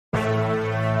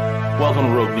Welcome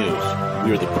to Rogue News.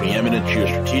 We are the preeminent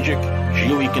geostrategic,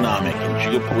 geoeconomic, and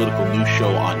geopolitical news show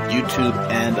on YouTube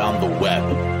and on the web.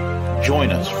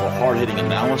 Join us for hard-hitting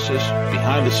analysis,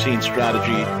 behind-the-scenes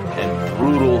strategy, and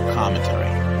brutal commentary.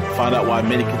 Find out why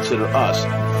many consider us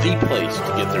the place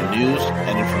to get their news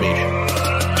and information.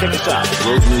 Check us out,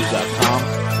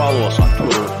 roguenews.com. Follow us on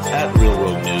Twitter at Real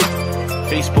Rogue News,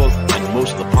 Facebook, and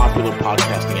most of the popular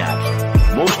podcasting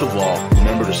apps. Most of all,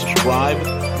 remember to subscribe,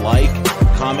 like,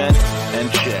 comment,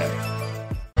 and share.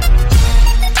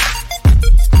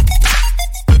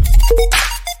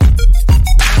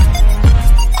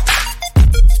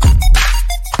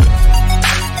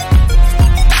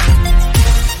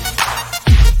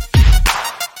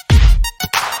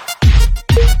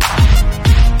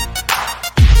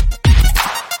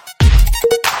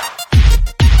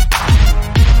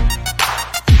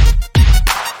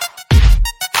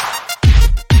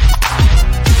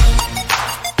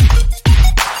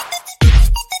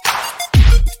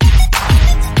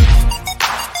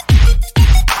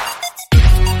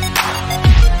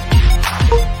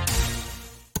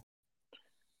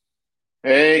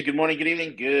 Hey, good morning, good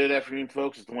evening, good afternoon,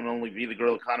 folks. It's the one and only V, the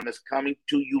Girl Economist, coming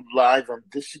to you live on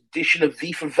this edition of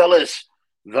V for Veles.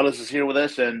 Veles is here with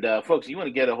us, and folks, you want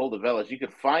to get a hold of Veles, you can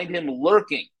find him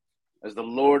lurking as the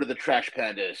Lord of the Trash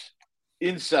Pandas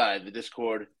inside the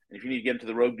Discord. And if you need to get into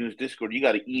the Rogue News Discord, you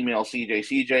got to email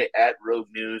CJ at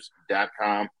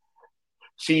roguenews.com.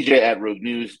 CJ at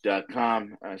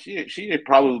roguenews.com. CJ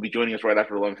probably will be joining us right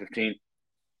after 11:15.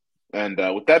 And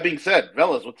with that being said,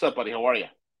 Veles, what's up, buddy? How are you?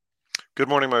 Good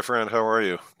morning, my friend. How are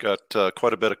you? Got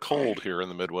quite a bit of cold here in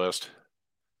the Midwest.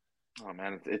 Oh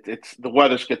man, it's the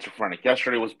weather's schizophrenic.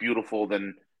 Yesterday was beautiful,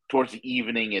 then towards the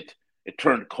evening it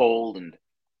turned cold, and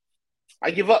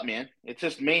I give up, man. It's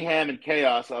just mayhem and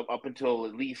chaos up until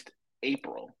at least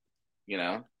April, you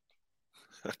know.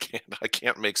 I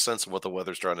can't make sense of what the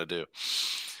weather's trying to do.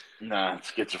 Nah,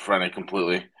 it's schizophrenic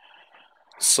completely.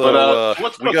 So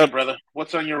what's cooking, brother?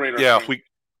 What's on your radar? Yeah,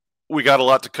 we got a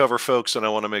lot to cover, folks, and I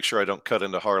want to make sure I don't cut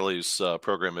into Harley's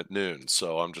program at noon,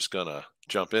 so I'm just going to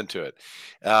jump into it.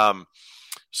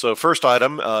 So first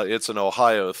item, it's an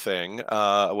Ohio thing.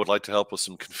 I would like to help with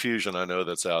some confusion I know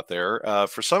that's out there.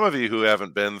 For some of you who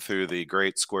haven't been through the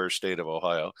great square state of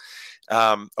Ohio,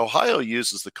 Ohio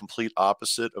uses the complete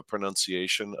opposite of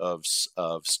pronunciation of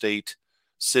state,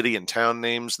 city, and town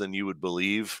names than you would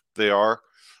believe they are.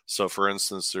 So, for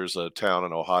instance, there's a town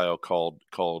in Ohio called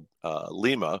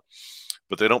Lima,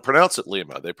 but they don't pronounce it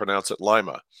Lima. They pronounce it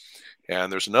Lima.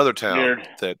 And there's another town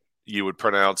that you would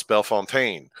pronounce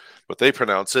Bellefontaine, but they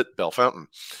pronounce it Bellefontaine.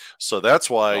 So that's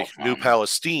why New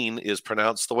Palestine is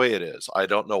pronounced the way it is. I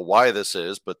don't know why this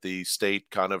is, but the state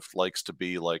kind of likes to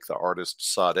be like the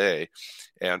artist Sade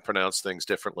and pronounce things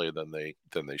differently than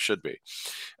they should be.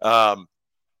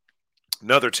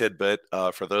 Another tidbit,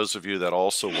 for those of you that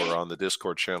also were on the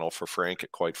Discord channel for Frank,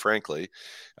 quite frankly,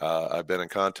 I've been in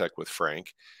contact with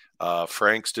Frank.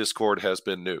 Frank's Discord has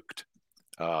been nuked.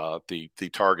 The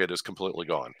target is completely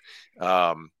gone.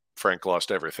 Frank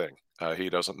lost everything.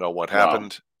 He doesn't know what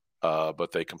happened,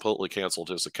 but they completely canceled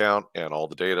his account and all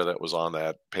the data that was on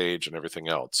that page and everything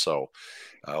else. So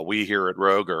we here at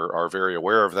Rogue are very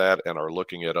aware of that and are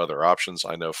looking at other options.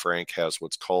 I know Frank has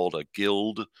what's called a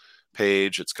guild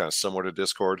page. It's kind of similar to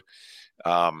Discord.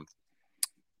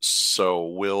 So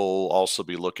we'll also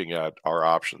be looking at our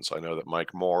options. I know that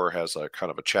Mike Moore has a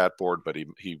kind of a chat board, but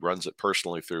he runs it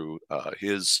personally through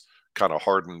his kind of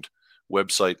hardened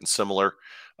website and similar.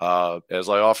 As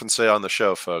I often say on the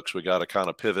show, folks, we got to kind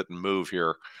of pivot and move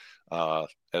here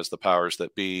as the powers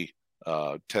that be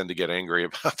tend to get angry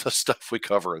about the stuff we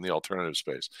cover in the alternative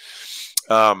space.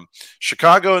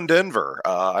 Chicago and Denver.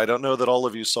 I don't know that all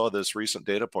of you saw this recent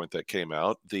data point that came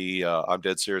out. I'm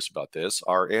dead serious about this.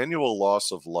 Our annual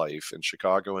loss of life in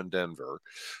Chicago and Denver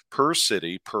per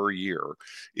city per year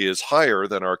is higher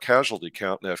than our casualty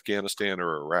count in Afghanistan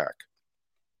or Iraq.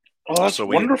 Oh, that's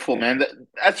wonderful, man.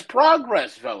 That's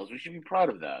progress, fellas. We should be proud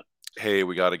of that. Hey,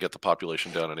 we got to get the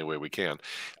population down any way we can.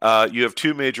 You have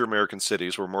two major American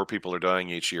cities where more people are dying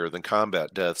each year than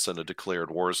combat deaths in a declared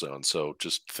war zone. So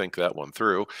just think that one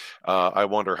through. I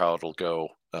wonder how it'll go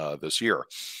this year.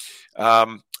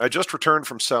 I just returned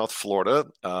from South Florida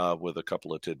with a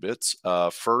couple of tidbits.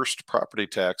 First, property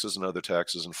taxes and other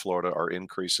taxes in Florida are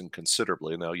increasing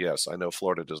considerably. Now, yes, I know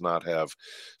Florida does not have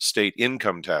state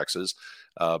income taxes,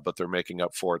 but they're making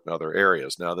up for it in other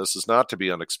areas. Now, this is not to be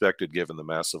unexpected given the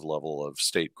massive level of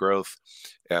state growth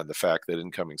and the fact that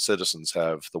incoming citizens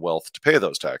have the wealth to pay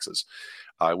those taxes.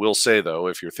 I will say, though,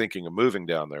 if you're thinking of moving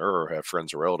down there or have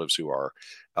friends or relatives who are,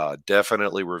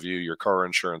 definitely review your car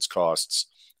insurance costs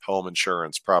home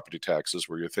insurance, property taxes,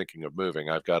 where you're thinking of moving.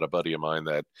 I've got a buddy of mine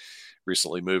that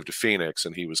recently moved to Phoenix,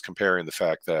 and he was comparing the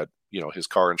fact that, his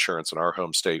car insurance in our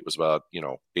home state was about,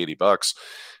 $80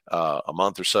 a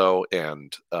month or so.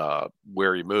 And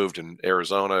where he moved in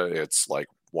Arizona, it's like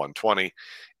 120.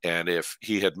 And if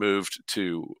he had moved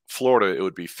to Florida, it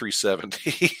would be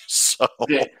 370. So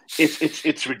yeah,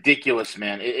 it's ridiculous,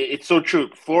 man. It's so true.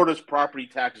 Florida's property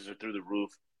taxes are through the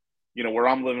roof. Where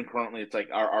I'm living currently, it's like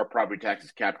our property tax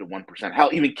is capped at 1%. Hell,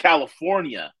 even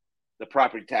California, the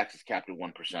property tax is capped at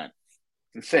 1%. It's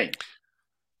insane.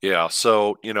 yeah.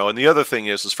 So, and the other thing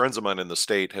is friends of mine in the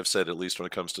state have said, at least when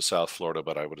it comes to South Florida,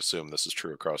 but I would assume this is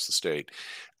true across the state.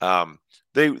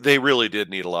 They really did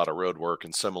need a lot of road work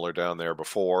and similar down there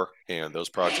before, and those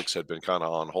projects had been kind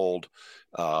of on hold.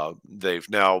 They've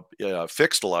now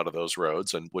fixed a lot of those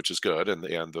roads, and which is good, and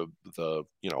the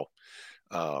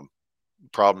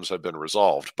problems have been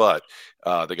resolved, but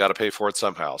they got to pay for it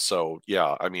somehow. So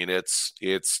yeah, I mean, it's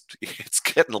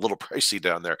getting a little pricey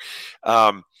down there.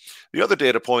 The other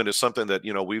data point is something that,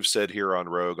 we've said here on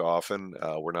Rogue often.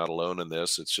 We're not alone in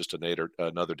this. It's just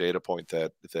another data point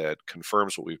that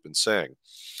confirms what we've been saying.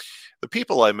 The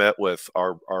people I met with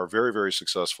are very, very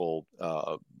successful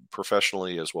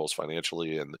professionally as well as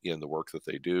financially in the work that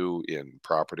they do in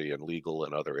property and legal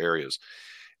and other areas.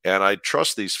 And I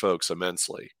trust these folks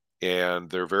immensely. And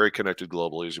they're very connected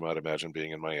globally, as you might imagine,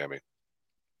 being in Miami.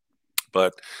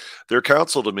 But their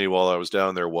counsel to me while I was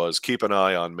down there was keep an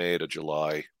eye on May to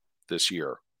July this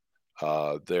year.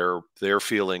 Their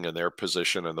feeling and their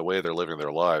position and the way they're living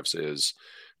their lives is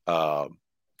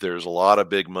there's a lot of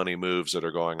big money moves that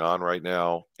are going on right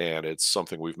now, and it's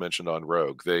something we've mentioned on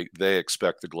Rogue. They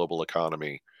expect the global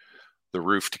economy, the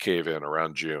roof to cave in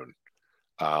around June.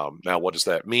 Now, what does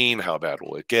that mean? How bad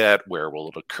will it get? Where will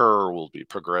it occur? Will it be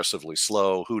progressively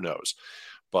slow? Who knows?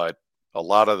 But a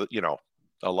lot of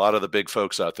the big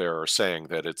folks out there are saying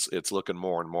that it's looking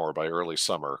more and more by early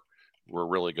summer. We're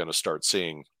really going to start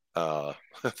seeing the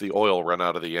oil run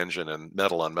out of the engine and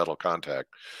metal on metal contact.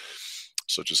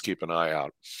 So just keep an eye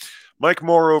out. Mike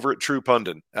Moore over at True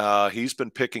Pundit. He's been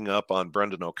picking up on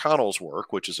Brendan O'Connell's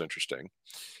work, which is interesting.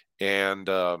 And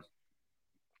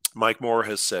Mike Moore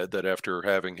has said that after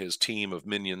having his team of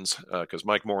minions, because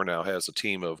Mike Moore now has a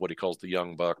team of what he calls the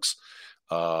Young Bucks.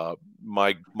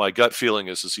 My gut feeling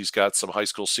is he's got some high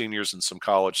school seniors and some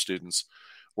college students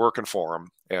working for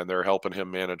him, and they're helping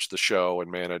him manage the show and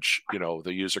manage,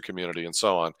 the user community and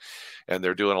so on. And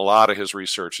they're doing a lot of his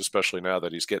research, especially now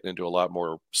that he's getting into a lot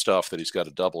more stuff that he's got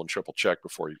to double and triple check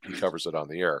before he covers it on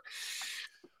the air.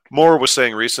 Moore was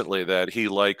saying recently that he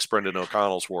likes Brendan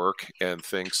O'Connell's work and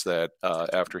thinks that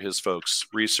after his folks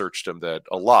researched him, that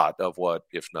a lot of what,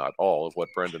 if not all of what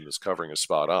Brendan is covering is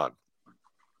spot on.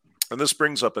 And this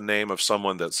brings up a name of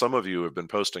someone that some of you have been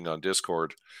posting on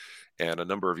Discord, and a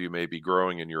number of you may be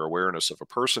growing in your awareness of, a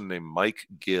person named Mike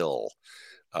Gill.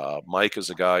 Mike is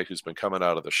a guy who's been coming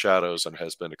out of the shadows and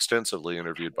has been extensively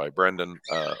interviewed by Brendan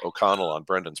O'Connell on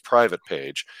Brendan's private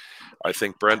page. I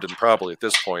think Brendan probably at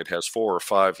this point has 4 or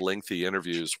 5 lengthy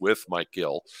interviews with Mike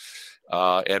Gill.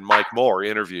 And Mike Moore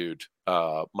interviewed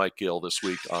Mike Gill this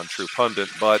week on True Pundit,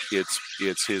 but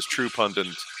it's his True Pundit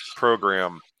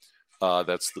program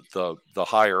that's the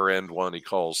higher end one he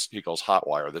calls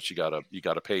Hotwire, that you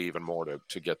gotta pay even more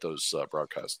to get those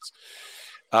broadcasts.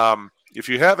 If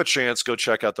you have a chance, go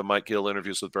check out the Mike Gill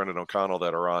interviews with Brendan O'Connell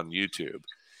that are on YouTube.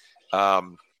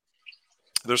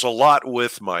 There's a lot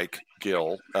with Mike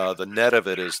Gill. The net of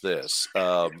it is this,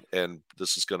 and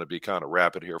this is going to be kind of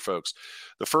rapid here, folks.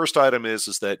 The first item is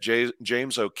that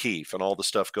James O'Keefe and all the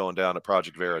stuff going down at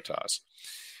Project Veritas.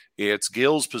 It's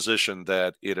Gill's position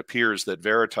that it appears that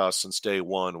Veritas since day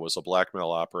one was a blackmail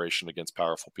operation against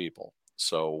powerful people.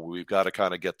 So we've got to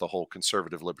kind of get the whole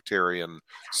conservative libertarian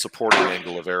supporting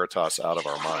angle of Veritas out of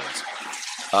our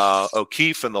minds.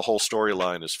 O'Keefe and the whole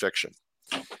storyline is fiction.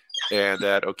 And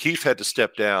that O'Keefe had to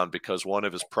step down because one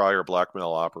of his prior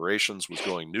blackmail operations was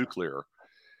going nuclear,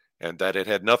 and that it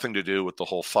had nothing to do with the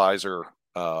whole Pfizer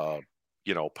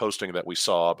posting that we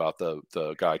saw about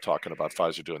the guy talking about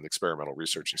Pfizer doing the experimental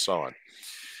research and so on.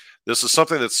 This is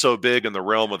something that's so big in the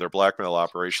realm of their blackmail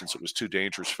operations, it was too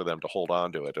dangerous for them to hold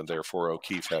on to it, and therefore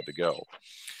O'Keefe had to go.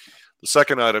 The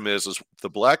second item is the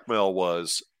blackmail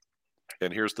was,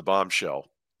 and here's the bombshell,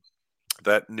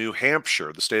 that New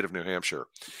Hampshire, the state of New Hampshire,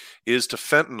 is to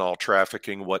fentanyl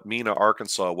trafficking what Mena,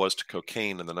 Arkansas was to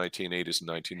cocaine in the 1980s and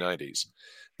 1990s.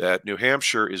 That New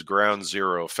Hampshire is ground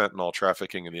zero of fentanyl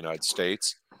trafficking in the United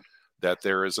States. That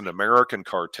there is an American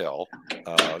cartel,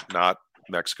 not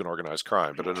Mexican organized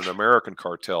crime, but an American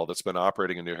cartel that's been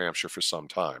operating in New Hampshire for some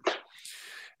time.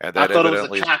 And that I thought it was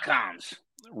the Choctaws.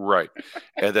 Right.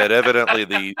 And that evidently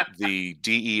the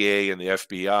DEA and the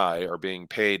FBI are being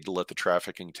paid to let the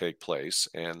trafficking take place.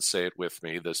 And say it with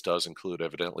me, this does include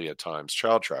evidently at times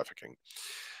child trafficking.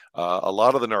 A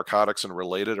lot of the narcotics and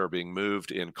related are being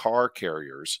moved in car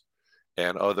carriers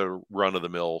and other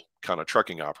run-of-the-mill kind of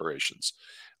trucking operations.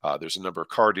 There's a number of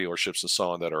car dealerships and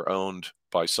so on that are owned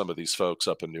by some of these folks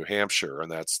up in New Hampshire, and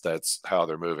that's how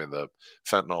they're moving the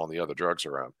fentanyl and the other drugs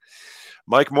around.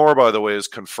 Mike Moore, by the way, has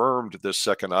confirmed this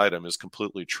second item is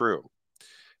completely true.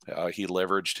 He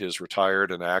leveraged his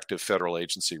retired and active federal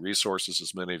agency resources,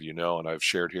 as many of you know, and I've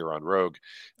shared here on Rogue.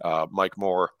 Mike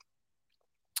Moore,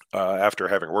 after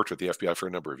having worked with the FBI for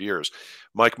a number of years,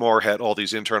 Mike Moore had all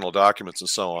these internal documents and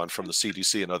so on from the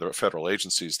CDC and other federal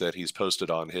agencies that he's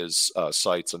posted on his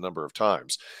sites a number of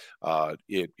times.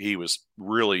 He was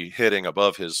really hitting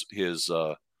above his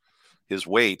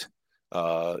weight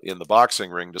in the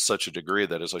boxing ring to such a degree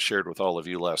that, as I shared with all of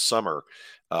you last summer,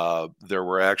 there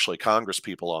were actually Congress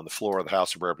people on the floor of the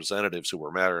House of Representatives who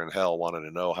were madder than hell wanting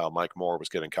to know how Mike Moore was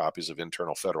getting copies of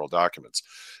internal federal documents.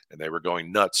 And they were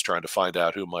going nuts trying to find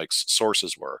out who Mike's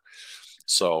sources were.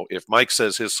 So if Mike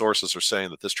says his sources are saying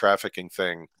that this trafficking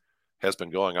thing has been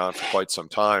going on for quite some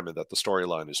time and that the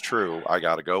storyline is true, I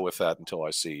got to go with that until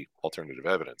I see alternative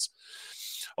evidence.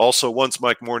 Also, once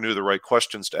Mike Moore knew the right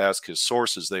questions to ask his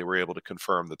sources, they were able to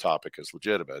confirm the topic as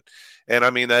legitimate. And I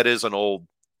mean, that is an old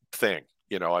thing.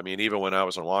 You know, I mean, even when I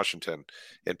was in Washington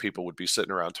and people would be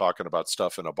sitting around talking about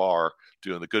stuff in a bar,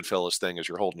 doing the Goodfellas thing as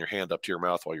you're holding your hand up to your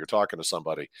mouth while you're talking to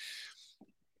somebody.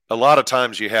 A lot of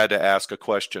times you had to ask a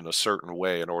question a certain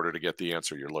way in order to get the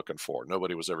answer you're looking for.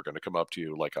 Nobody was ever going to come up to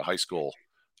you like a high school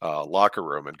locker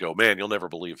room and go, man, you'll never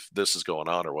believe this is going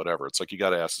on or whatever. It's like you got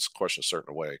to ask this question a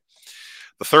certain way.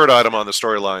 The third item on the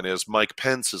storyline is Mike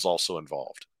Pence is also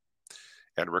involved.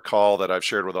 And recall that I've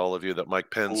shared with all of you that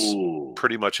Mike Pence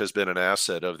pretty much has been an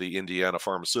asset of the Indiana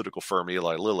pharmaceutical firm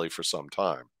Eli Lilly for some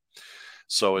time.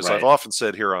 So as I've often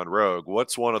said here on Rogue,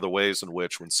 what's one of the ways in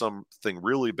which when something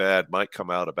really bad might come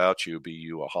out about you, be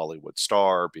you a Hollywood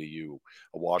star, be you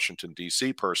a Washington,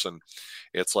 D.C. person,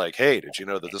 it's like, hey, did you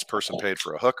know that this person paid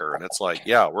for a hooker? And it's like,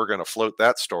 yeah, we're going to float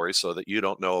that story so that you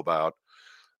don't know about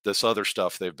this other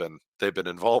stuff they've been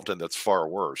involved in that's far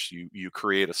worse. You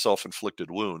create a self-inflicted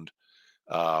wound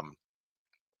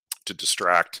to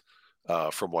distract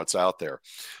from what's out there.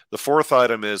 The fourth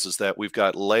item is that we've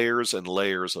got layers and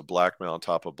layers of blackmail on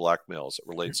top of blackmail as it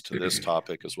relates to this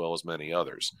topic as well as many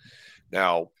others.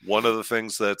 Now, one of the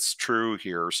things that's true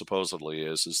here supposedly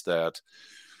is that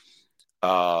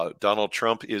Donald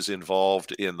Trump is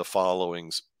involved in the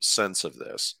following sense of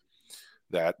this,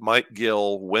 that Mike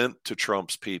Gill went to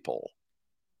Trump's people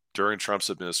during Trump's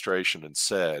administration and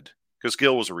said, because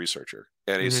Gill was a researcher,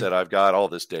 and he said, I've got all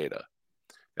this data.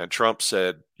 And Trump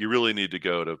said, you really need to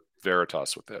go to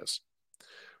Veritas with this.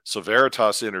 So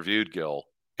Veritas interviewed Gill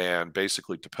and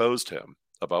basically deposed him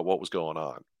about what was going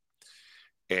on.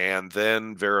 And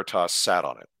then Veritas sat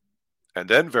on it. And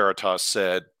then Veritas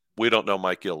said, we don't know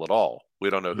Mike Gill at all. We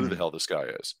don't know who the hell this guy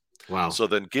is. Wow. So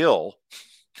then Gill,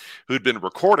 who'd been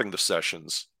recording the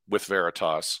sessions with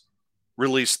Veritas,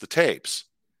 released the tapes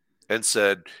and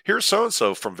said, here's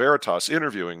so-and-so from Veritas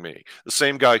interviewing me, the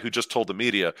same guy who just told the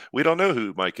media, we don't know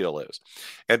who Mike Gill is.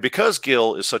 And because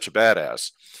Gill is such a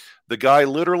badass, the guy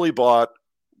literally bought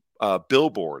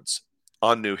billboards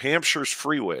on New Hampshire's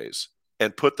freeways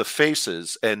and put the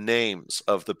faces and names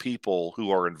of the people who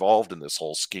are involved in this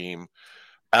whole scheme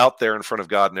out there in front of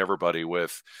God and everybody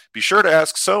with, be sure to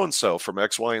ask so-and-so from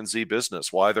X, Y, and Z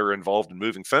business why they're involved in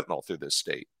moving fentanyl through this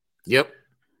state. Yep.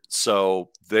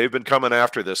 So they've been coming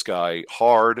after this guy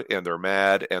hard, and they're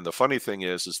mad. And the funny thing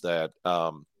is that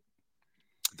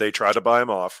they tried to buy him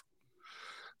off.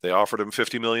 They offered him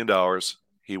 $50 million.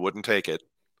 He wouldn't take it.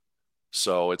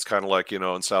 So it's kind of like,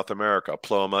 in South America,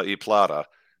 ploma y plata.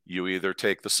 You either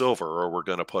take the silver or we're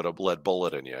going to put a lead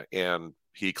bullet in you. And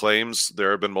he claims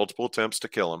there have been multiple attempts to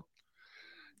kill him.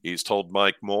 He's told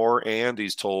Mike Moore and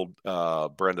he's told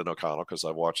Brendan O'Connell, because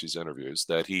I've watched these interviews,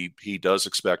 that he does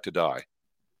expect to die.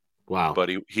 Wow. But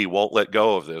he won't let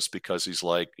go of this because he's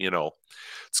like,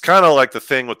 it's kind of like the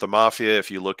thing with the mafia. If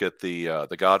you look at the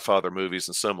Godfather movies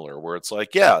and similar, where it's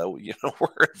like, yeah,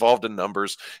 we're involved in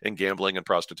numbers and gambling and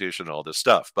prostitution and all this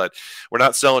stuff, but we're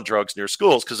not selling drugs near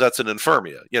schools because that's an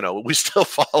infirmia. We still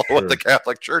follow what the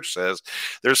Catholic Church says.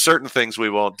 There's certain things we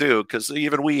won't do because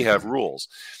even we have rules.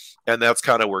 And that's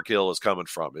kind of where Gill is coming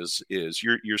from. Is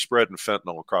you're spreading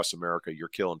fentanyl across America? You're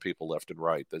killing people left and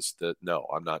right. No,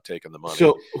 I'm not taking the money.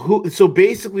 So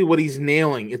basically, what he's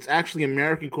nailing, it's actually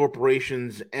American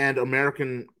corporations and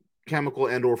American chemical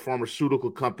and or pharmaceutical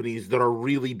companies that are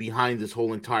really behind this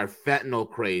whole entire fentanyl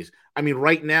craze. I mean,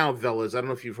 right now, Veles, I don't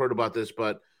know if you've heard about this,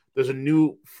 but there's a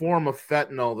new form of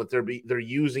fentanyl that they're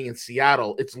using in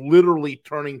Seattle. It's literally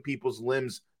turning people's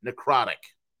limbs necrotic.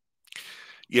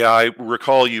 Yeah, I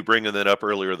recall you bringing that up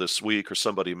earlier this week, or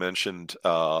somebody mentioned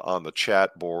on the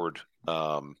chat board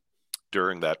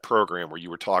during that program where you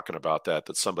were talking about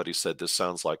that somebody said this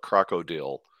sounds like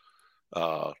crocodile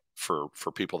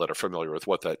for people that are familiar with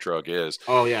what that drug is.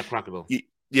 Oh yeah, crocodile.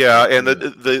 Yeah, and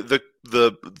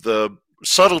the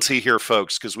subtlety here,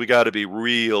 folks, because we got to be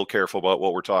real careful about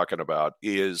what we're talking about,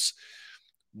 is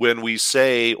when we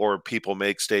say or people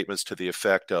make statements to the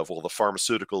effect of, well, the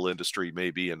pharmaceutical industry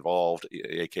may be involved,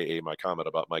 aka my comment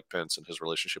about Mike Pence and his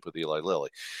relationship with Eli Lilly.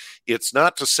 It's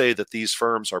not to say that these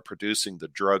firms are producing the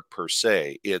drug per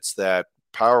se. It's that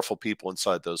powerful people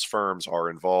inside those firms are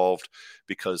involved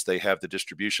because they have the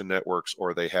distribution networks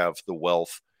or they have the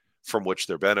wealth from which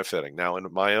they're benefiting. Now, in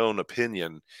my own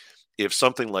opinion, if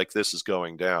something like this is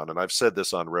going down, and I've said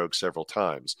this on Rogue several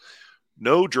times,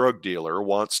 no drug dealer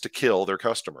wants to kill their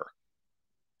customer.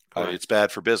 It's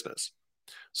bad for business.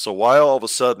 So why all of a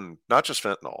sudden, not just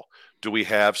fentanyl, do we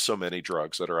have so many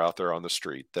drugs that are out there on the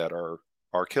street that are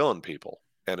killing people?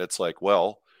 And it's like,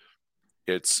 well,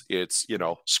 it's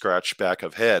scratch back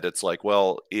of head. It's like,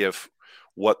 well, if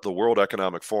what the World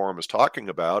Economic Forum is talking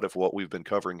about, if what we've been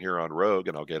covering here on Rogue,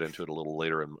 and I'll get into it a little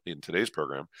later in today's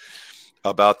program,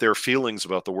 about their feelings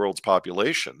about the world's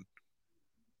population,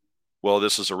 well,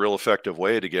 this is a real effective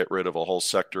way to get rid of a whole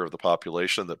sector of the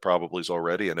population that probably is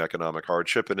already in economic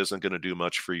hardship and isn't going to do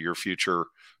much for your future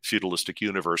feudalistic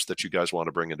universe that you guys want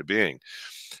to bring into being.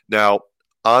 Now,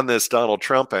 on this Donald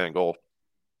Trump angle,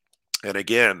 and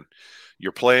again,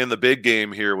 you're playing the big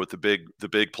game here with the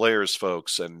big players,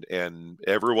 folks, and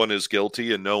everyone is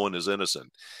guilty and no one is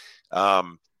innocent.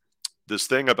 This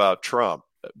thing about Trump,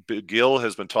 Gil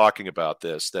has been talking about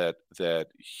this, that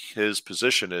his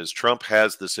position is Trump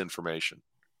has this information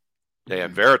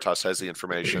and Veritas has the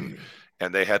information,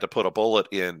 and they had to put a bullet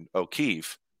in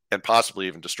O'Keefe and possibly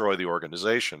even destroy the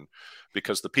organization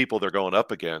because the people they're going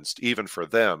up against, even for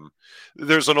them,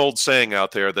 there's an old saying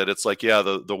out there that it's like, yeah,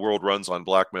 the world runs on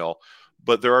blackmail,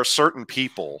 but there are certain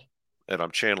people, and I'm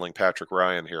channeling Patrick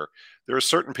Ryan here, there are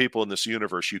certain people in this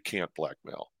universe you can't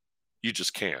blackmail. You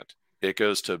just can't. It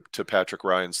goes to Patrick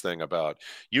Ryan's thing about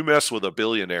you mess with a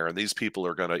billionaire and these people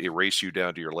are going to erase you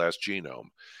down to your last genome.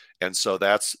 And so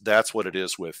that's what it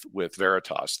is with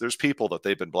Veritas. There's people that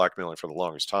they've been blackmailing for the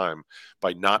longest time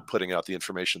by not putting out the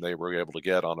information they were able to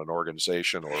get on an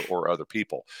organization or other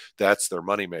people. That's their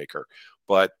moneymaker.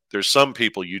 But there's some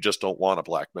people you just don't want to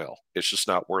blackmail. It's just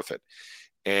not worth it.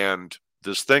 And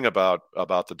this thing about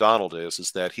the Donald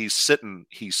is that he's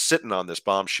sitting on this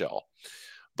bombshell.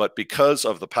 But because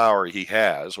of the power he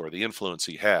has or the influence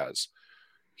he has,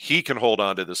 he can hold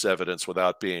on to this evidence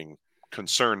without being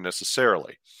concerned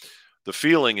necessarily. The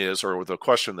feeling is, or the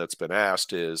question that's been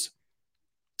asked is,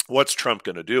 what's Trump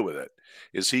going to do with it?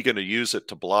 Is he going to use it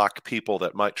to block people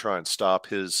that might try and stop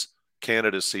his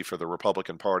candidacy for the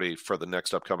Republican Party for the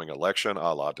next upcoming election,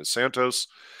 a la DeSantis?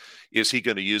 Is he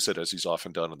going to use it, as he's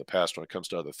often done in the past when it comes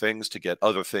to other things, to get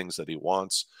other things that he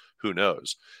wants? Who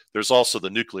knows? There's also the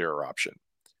nuclear option,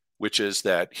 which is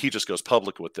that he just goes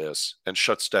public with this and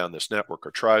shuts down this network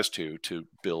or tries to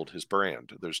build his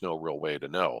brand. There's no real way to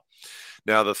know.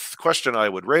 Now, the question I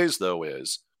would raise, though,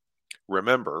 is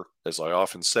remember, as I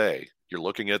often say, you're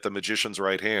looking at the magician's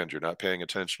right hand. You're not paying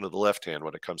attention to the left hand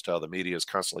when it comes to how the media is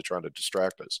constantly trying to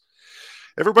distract us.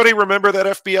 Everybody remember that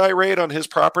FBI raid on his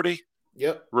property?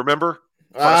 Yep. Remember?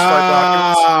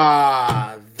 Classified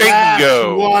documents?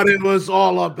 Bingo! That's what it was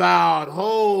all about.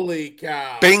 Holy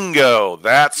cow. Bingo!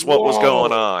 That's what was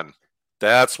going on.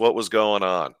 That's what was going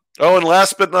on. Oh, and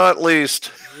last but not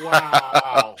least.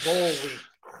 Wow. Holy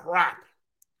crap.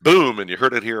 Boom, and you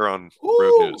heard it here on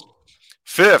Rogue News.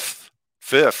 Fifth,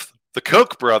 the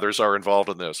Koch brothers are involved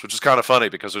in this, which is kind of funny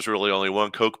because there's really only one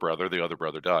Koch brother. The other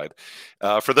brother died.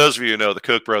 For those of you who know, the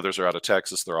Koch brothers are out of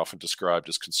Texas. They're often described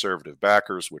as conservative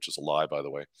backers, which is a lie, by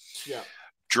the way. Yeah.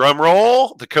 Drum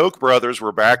roll, the Koch brothers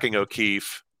were backing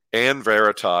O'Keefe and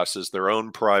Veritas as their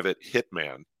own private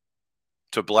hitman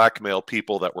to blackmail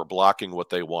people that were blocking what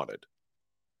they wanted.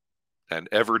 And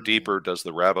ever deeper does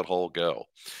the rabbit hole go.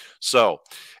 So,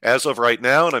 as of right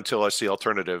now, and until I see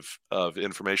alternative of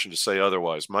information to say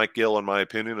otherwise, Mike Gill, in my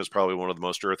opinion, is probably one of the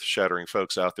most earth-shattering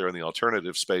folks out there in the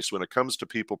alternative space when it comes to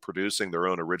people producing their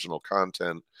own original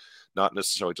content, not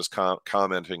necessarily just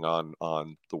commenting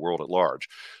on the world at large.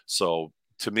 So,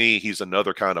 to me, he's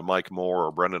another kind of Mike Moore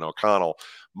or Brendan O'Connell.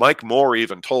 Mike Moore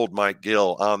even told Mike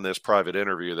Gill on this private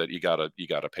interview that you gotta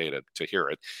pay to hear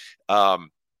it.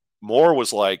 Moore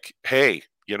was like, hey,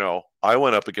 I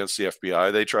went up against the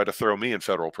FBI. They tried to throw me in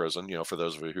federal prison. For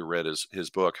those of you who read his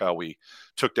book, How We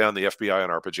Took Down the FBI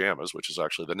in Our Pajamas, which is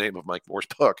actually the name of Mike Moore's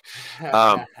book.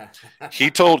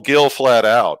 He told Gill flat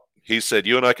out, he said,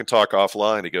 you and I can talk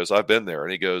offline. He goes, I've been there.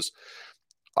 And he goes,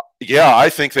 yeah, I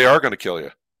think they are going to kill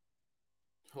you.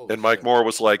 Holy and Mike shit. Moore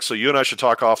was like, so you and I should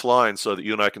talk offline so that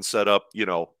you and I can set up,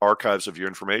 archives of your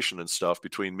information and stuff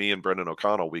between me and Brendan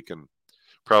O'Connell. We can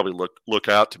probably look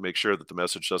out to make sure that the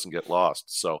message doesn't get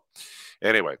lost. So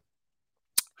anyway,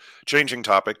 changing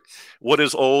topic. What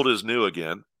is old is new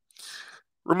again.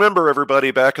 Remember, everybody,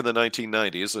 back in the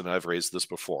 1990s, and I've raised this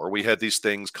before, we had these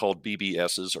things called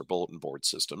BBSs, or bulletin board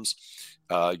systems.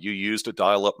 You used a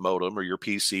dial-up modem or your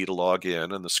PC to log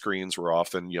in, and the screens were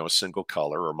often, single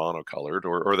color or monocolored,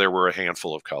 or there were a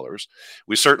handful of colors.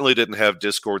 We certainly didn't have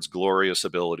Discord's glorious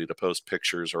ability to post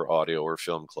pictures or audio or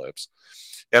film clips.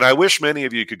 And I wish many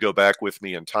of you could go back with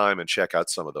me in time and check out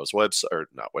some of those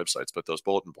those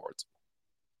bulletin boards.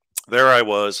 There I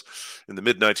was in the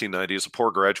mid-1990s, a poor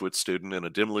graduate student in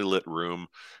a dimly lit room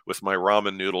with my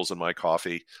ramen noodles and my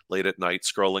coffee late at night,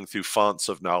 scrolling through fonts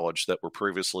of knowledge that were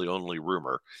previously only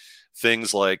rumor.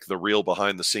 Things like the real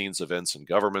behind-the-scenes events in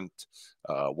government,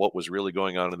 what was really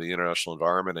going on in the international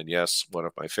environment, and yes, one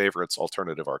of my favorites,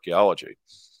 alternative archaeology.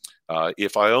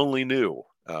 If I only knew.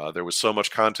 There was so much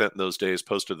content in those days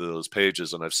posted to those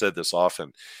pages, and I've said this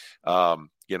often.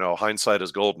 Hindsight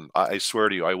is golden. I swear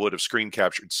to you, I would have screen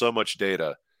captured so much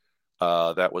data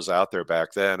that was out there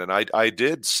back then. And I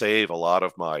did save a lot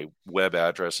of my web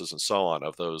addresses and so on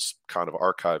of those kind of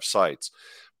archive sites.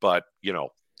 But,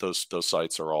 those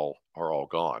sites are all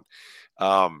gone.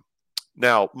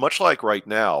 Now, much like right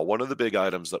now, one of the big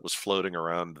items that was floating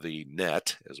around the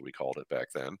net, as we called it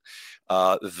back then,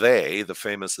 the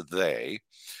famous they,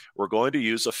 were going to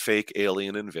use a fake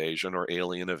alien invasion or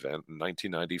alien event in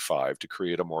 1995 to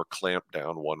create a more clamped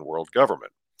down one world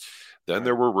government. Then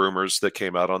there were rumors that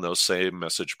came out on those same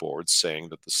message boards saying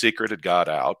that the secret had got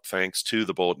out thanks to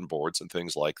the bulletin boards and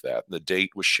things like that. And the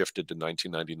date was shifted to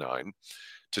 1999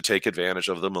 to take advantage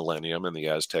of the millennium and the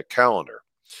Aztec calendar.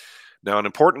 Now, an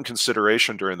important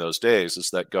consideration during those days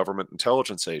is that government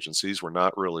intelligence agencies were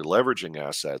not really leveraging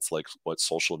assets like what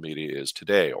social media is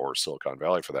today, or Silicon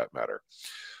Valley for that matter,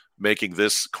 making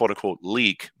this quote-unquote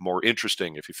leak more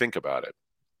interesting if you think about it.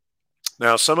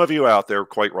 Now, some of you out there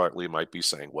quite rightly might be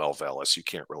saying, well, Veles, you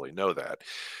can't really know that.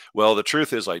 Well, the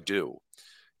truth is I do,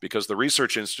 because the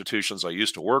research institutions I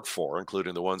used to work for,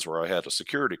 including the ones where I had a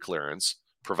security clearance,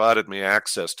 provided me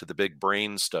access to the big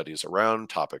brain studies around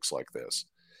topics like this.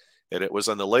 And it was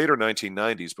in the later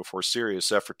 1990s before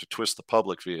serious effort to twist the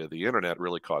public via the internet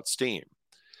really caught steam.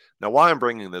 Now, why I'm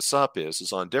bringing this up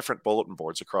is on different bulletin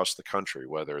boards across the country,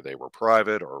 whether they were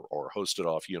private or hosted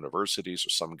off universities or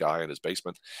some guy in his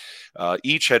basement,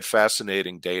 each had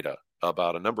fascinating data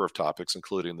about a number of topics,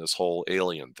 including this whole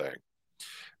alien thing.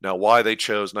 Now, why they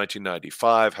chose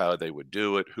 1995, how they would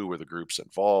do it, who were the groups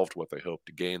involved, what they hoped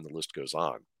to gain, the list goes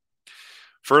on.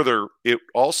 Further, it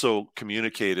also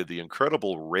communicated the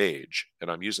incredible rage,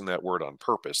 and I'm using that word on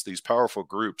purpose, these powerful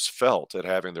groups felt at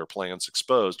having their plans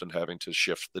exposed and having to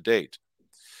shift the date.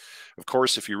 Of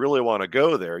course, if you really want to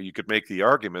go there, you could make the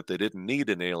argument they didn't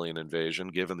need an alien invasion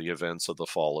given the events of the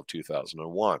fall of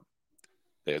 2001.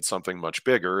 They had something much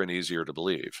bigger and easier to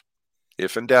believe.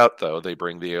 If in doubt, though, they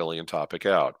bring the alien topic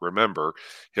out. Remember,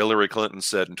 Hillary Clinton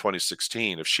said in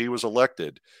 2016 if she was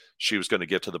elected, she was going to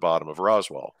get to the bottom of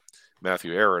Roswell.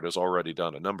 Matthew Arrett has already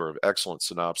done a number of excellent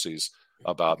synopses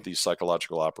about these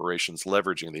psychological operations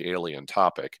leveraging the alien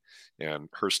topic, and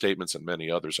her statements and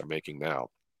many others are making now.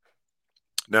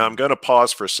 Now, I'm going to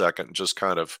pause for a second, just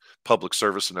kind of public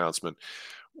service announcement.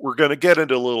 We're going to get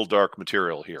into a little dark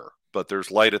material here, but there's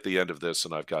light at the end of this,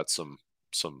 and I've got some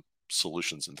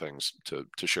solutions and things to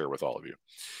share with all of you.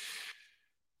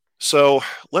 So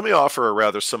let me offer a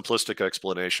rather simplistic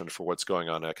explanation for what's going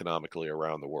on economically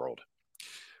around the world.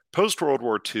 Post-World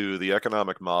War II, the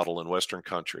economic model in Western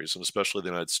countries, and especially the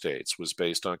United States, was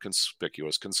based on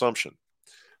conspicuous consumption.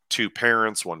 2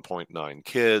 parents, 1.9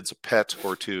 kids, a pet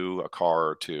or 2, a car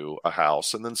or 2, a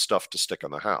house, and then stuff to stick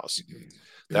in the house.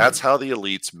 That's how the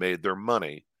elites made their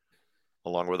money,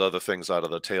 along with other things out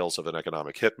of the Tales of an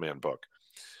Economic Hitman book.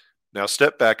 Now,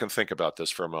 step back and think about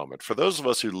this for a moment. For those of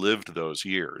us who lived those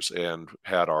years and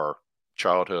had our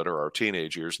childhood or our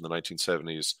teenage years in the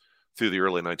 1970s through the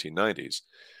early 1990s,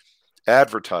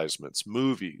 advertisements,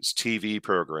 movies, TV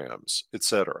programs,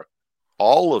 etc.,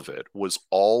 all of it was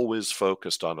always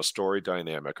focused on a story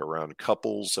dynamic around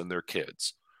couples and their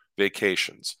kids,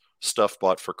 vacations, stuff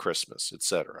bought for Christmas,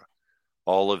 etc.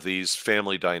 All of these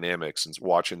family dynamics and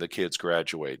watching the kids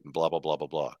graduate and blah, blah, blah, blah,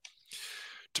 blah.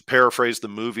 To paraphrase the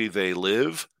movie They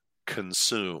Live,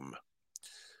 consume.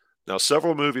 Now,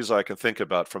 several movies I can think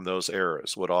about from those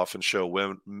eras would often show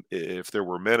women, if there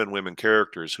were men and women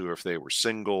characters who, if they were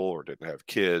single or didn't have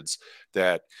kids,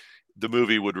 that the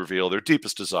movie would reveal their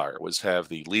deepest desire was have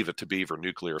the Leave It to Beaver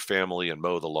nuclear family and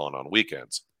mow the lawn on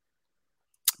weekends.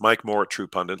 Mike Moore at True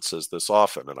Pundit says this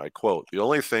often, and I quote, "The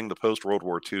only thing the post-World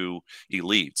War II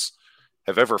elites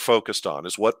have ever focused on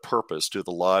is what purpose do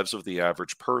the lives of the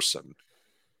average person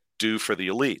do for the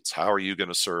elites? How are you going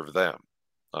to serve them?"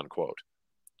 Unquote.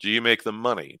 Do you make them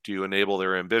money? Do you enable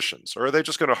their ambitions? Or are they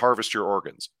just going to harvest your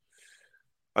organs?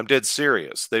 I'm dead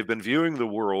serious. They've been viewing the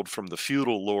world from the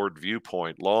feudal lord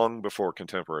viewpoint long before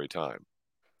contemporary time.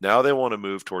 Now they want to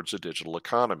move towards a digital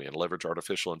economy and leverage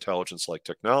artificial intelligence-like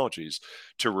technologies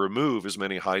to remove as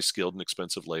many high-skilled and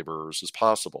expensive laborers as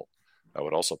possible. I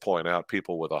would also point out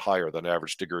people with a higher than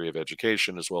average degree of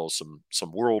education, as well as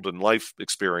some world and life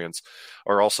experience,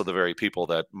 are also the very people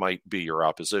that might be your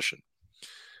opposition.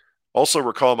 Also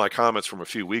recall my comments from a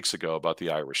few weeks ago about the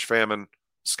Irish famine,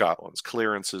 Scotland's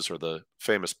clearances, or the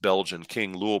famous Belgian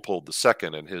King Leopold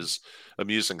II and his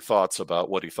amusing thoughts about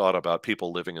what he thought about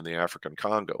people living in the African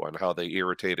Congo and how they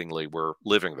irritatingly were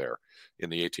living there in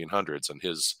the 1800s and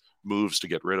his moves to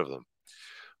get rid of them.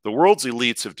 The world's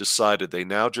elites have decided they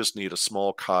now just need a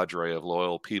small cadre of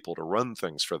loyal people to run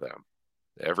things for them.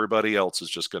 Everybody else is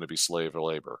just going to be slave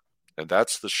labor. And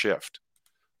that's the shift.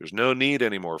 There's no need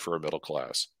anymore for a middle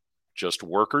class. Just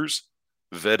workers,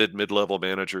 vetted mid-level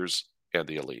managers, and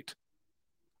the elite.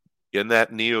 In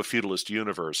that neo-feudalist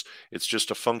universe, it's just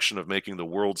a function of making the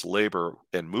world's labor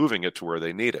and moving it to where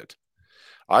they need it.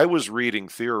 I was reading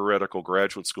theoretical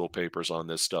graduate school papers on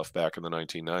this stuff back in the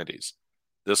 1990s.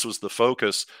 This was the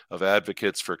focus of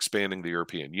advocates for expanding the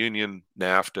European Union,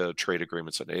 NAFTA, trade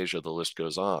agreements in Asia, the list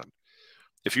goes on.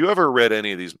 If you ever read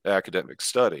any of these academic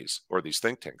studies or these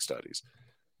think tank studies,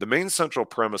 the main central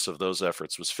premise of those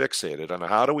efforts was fixated on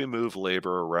how do we move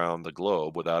labor around the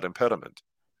globe without impediment.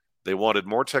 They wanted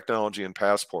more technology and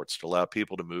passports to allow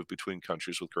people to move between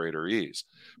countries with greater ease.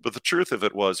 But the truth of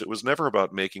it was never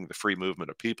about making the free movement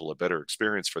of people a better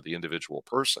experience for the individual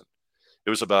person.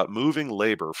 It was about moving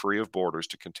labor free of borders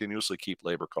to continuously keep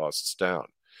labor costs down.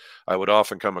 I would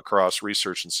often come across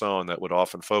research and so on that would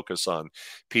often focus on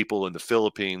people in the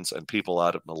Philippines and people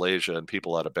out of Malaysia and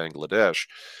people out of Bangladesh,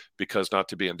 because not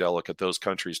to be indelicate, those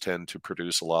countries tend to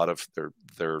produce a lot of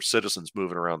their citizens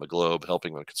moving around the globe,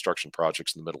 helping on construction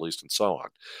projects in the Middle East and so on.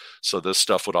 So this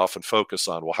stuff would often focus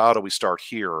on, well, how do we start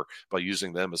here by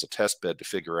using them as a test bed to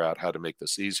figure out how to make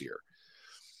this easier?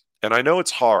 And I know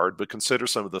it's hard, but consider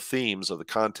some of the themes of the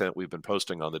content we've been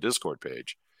posting on the Discord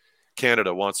page.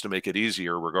 Canada wants to make it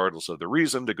easier, regardless of the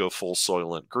reason, to go full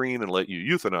Soylent Green and let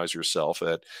you euthanize yourself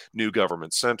at new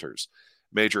government centers.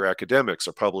 Major academics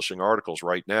are publishing articles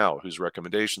right now whose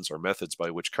recommendations are methods by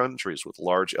which countries with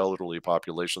large elderly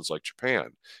populations like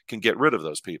Japan can get rid of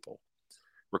those people.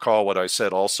 Recall what I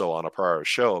said also on a prior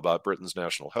show about Britain's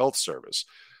National Health Service,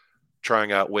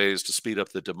 trying out ways to speed up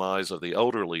the demise of the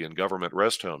elderly in government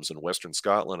rest homes in Western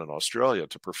Scotland and Australia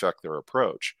to perfect their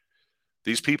approach.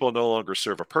 These people no longer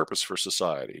serve a purpose for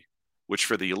society, which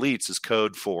for the elites is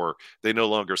code for they no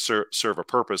longer serve a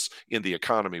purpose in the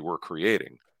economy we're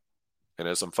creating. And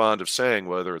as I'm fond of saying,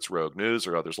 whether it's Rogue News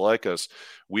or others like us,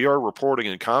 we are reporting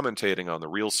and commentating on the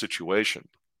real situation.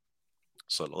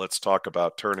 So let's talk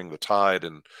about turning the tide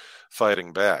and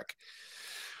fighting back.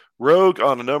 Rogue,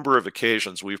 on a number of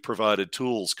occasions, we've provided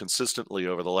tools consistently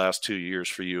over the last 2 years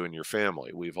for you and your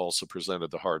family. We've also presented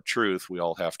the hard truth. We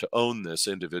all have to own this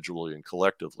individually and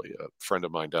collectively. A friend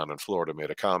of mine down in Florida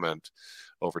made a comment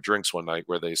over drinks one night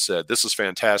where they said, "This is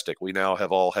fantastic. We now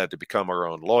have all had to become our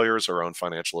own lawyers, our own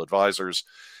financial advisors,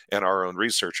 and our own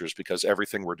researchers, because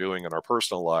everything we're doing in our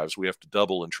personal lives, we have to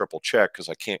double and triple check because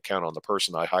I can't count on the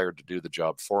person I hired to do the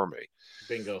job for me."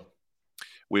 Bingo.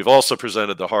 We've also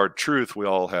presented the hard truth. We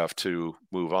all have to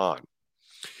move on.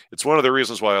 It's one of the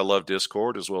reasons why I love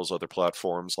Discord, as well as other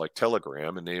platforms like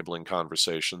Telegram, enabling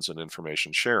conversations and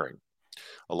information sharing.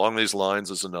 Along these lines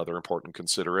is another important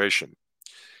consideration.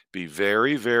 Be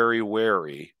very, very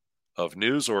wary of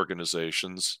news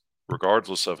organizations,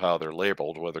 regardless of how they're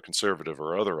labeled, whether conservative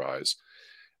or otherwise,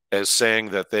 as saying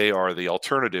that they are the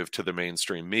alternative to the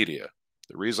mainstream media.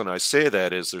 The reason I say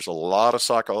that is there's a lot of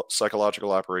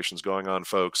psychological operations going on,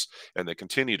 folks, and they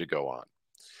continue to go on.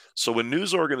 So when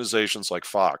news organizations like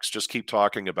Fox just keep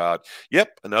talking about,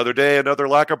 yep, another day, another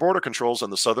lack of border controls on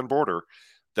the southern border,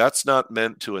 that's not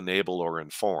meant to enable or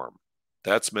inform.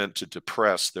 That's meant to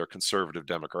depress their conservative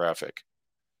demographic.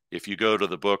 If you go to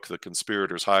the book, The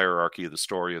Conspirator's Hierarchy, the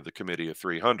Story of the Committee of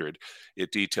 300,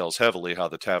 it details heavily how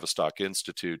the Tavistock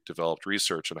Institute developed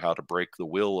research on how to break the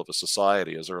will of a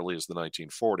society as early as the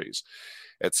 1940s.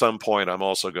 At some point, I'm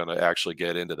also going to actually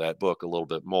get into that book a little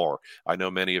bit more. I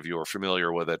know many of you are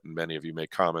familiar with it, and many of you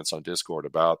make comments on Discord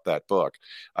about that book.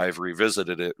 I've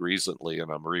revisited it recently,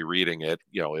 and I'm rereading it.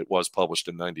 It was published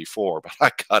in '94, but I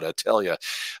gotta tell you,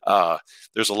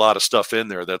 there's a lot of stuff in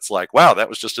there that's like, wow, that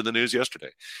was just in the news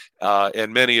yesterday.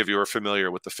 And many of you are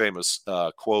familiar with the famous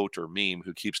quote or meme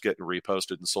who keeps getting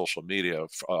reposted in social media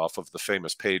off of the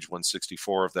famous page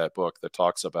 164 of that book that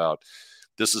talks about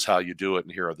this is how you do it,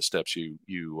 and here are the steps you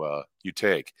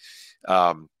take.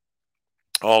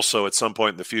 Also, at some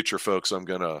point in the future, folks, I'm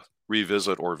going to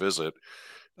revisit or visit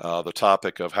the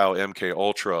topic of how MK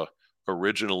Ultra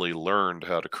originally learned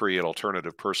how to create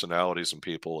alternative personalities in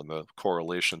people, and the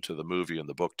correlation to the movie and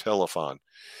the book Telethon.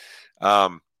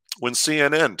 When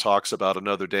CNN talks about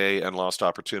another day and lost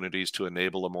opportunities to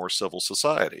enable a more civil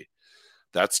society,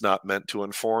 that's not meant to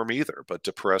inform either, but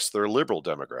depress their liberal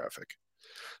demographic.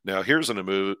 Now, here's an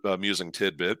amusing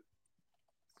tidbit.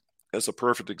 As a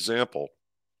perfect example,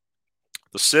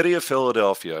 the city of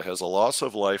Philadelphia has a loss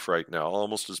of life right now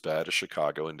almost as bad as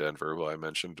Chicago and Denver, who I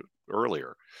mentioned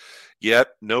earlier, yet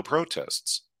no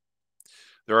protests.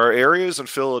 There are areas in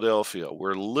Philadelphia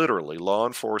where literally law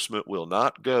enforcement will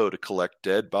not go to collect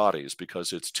dead bodies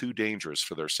because it's too dangerous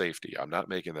for their safety. I'm not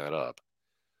making that up.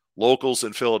 Locals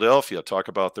in Philadelphia talk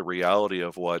about the reality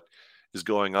of what is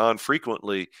going on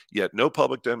frequently, yet no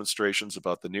public demonstrations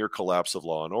about the near collapse of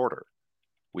law and order.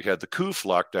 We had the COOF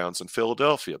lockdowns in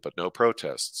Philadelphia, but no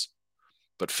protests.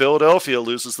 But Philadelphia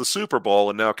loses the Super Bowl,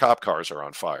 and now cop cars are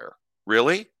on fire.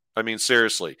 Really? I mean,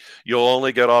 seriously, you'll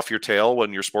only get off your tail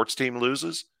when your sports team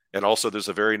loses? And also there's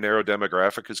a very narrow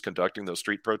demographic who's conducting those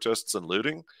street protests and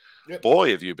looting? Yep.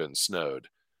 Boy, have you been snowed.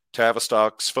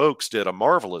 Tavistock's folks did a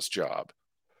marvelous job.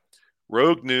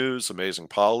 Rogue News, Amazing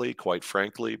Polly, Quite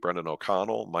Frankly, Brendan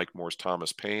O'Connell, Mike Moore's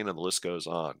Thomas Paine, and the list goes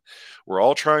on. We're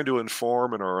all trying to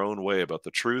inform in our own way about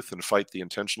the truth and fight the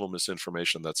intentional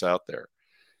misinformation that's out there.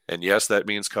 And yes, that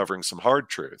means covering some hard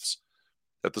truths.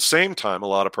 At the same time, a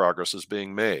lot of progress is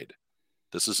being made.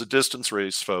 This is a distance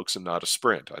race, folks, and not a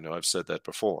sprint. I know I've said that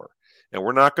before. And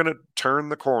we're not going to turn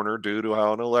the corner due to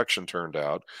how an election turned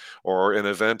out or an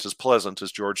event as pleasant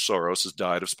as George Soros has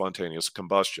died of spontaneous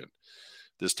combustion.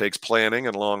 This takes planning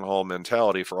and long-haul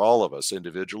mentality for all of us,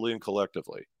 individually and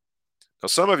collectively. Now,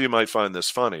 some of you might find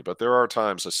this funny, but there are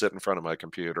times I sit in front of my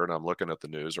computer and I'm looking at the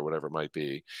news or whatever it might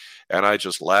be, and I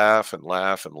just laugh and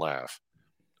laugh and laugh.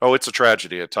 Oh, it's a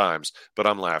tragedy at times, but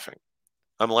I'm laughing.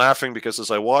 I'm laughing because as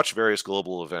I watch various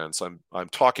global events, I'm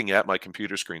talking at my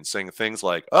computer screen saying things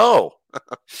like, oh,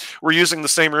 we're using the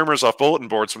same rumors off bulletin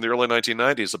boards from the early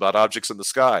 1990s about objects in the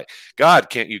sky. God,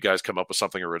 can't you guys come up with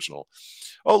something original?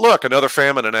 Oh, look, another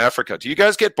famine in Africa. Do you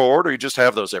guys get bored or you just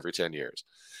have those every 10 years?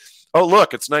 Oh,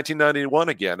 look, it's 1991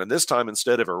 again, and this time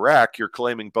instead of Iraq, you're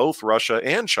claiming both Russia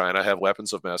and China have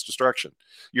weapons of mass destruction.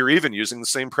 You're even using the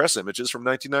same press images from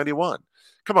 1991.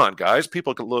 Come on, guys.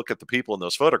 People can look at the people in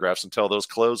those photographs and tell those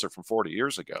clothes are from 40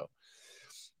 years ago.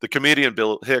 The comedian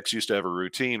Bill Hicks used to have a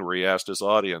routine where he asked his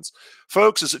audience,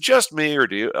 folks, is it just me or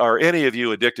are any of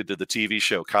you addicted to the TV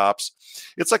show Cops?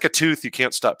 It's like a tooth you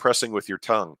can't stop pressing with your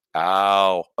tongue.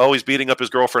 Ow. Oh, he's beating up his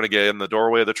girlfriend again in the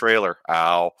doorway of the trailer.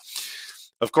 Ow.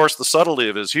 Of course, the subtlety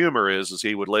of his humor is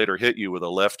he would later hit you with a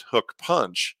left hook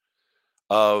punch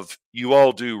of, you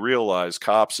all do realize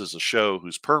Cops is a show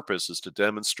whose purpose is to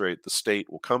demonstrate the state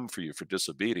will come for you for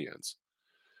disobedience.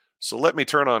 So let me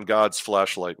turn on God's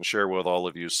flashlight and share with all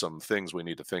of you some things we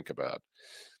need to think about.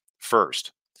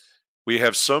 First, we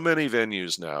have so many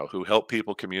venues now who help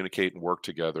people communicate and work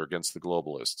together against the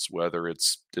globalists, whether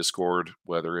it's Discord,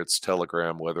 whether it's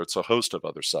Telegram, whether it's a host of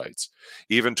other sites.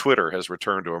 Even Twitter has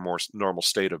returned to a more normal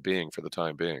state of being for the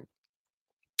time being.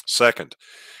 Second,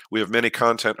 we have many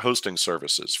content hosting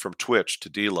services, from Twitch to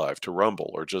DLive to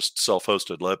Rumble, or just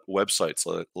self-hosted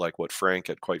websites like what Frank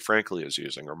at Quite Frankly is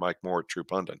using, or Mike Moore at True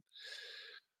Pundit.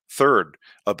 Third,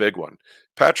 a big one,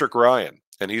 Patrick Ryan,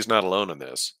 and he's not alone in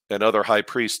this, and other high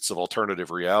priests of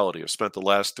alternative reality have spent the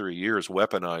last 3 years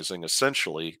weaponizing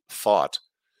essentially thought.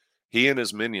 He and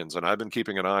his minions, and I've been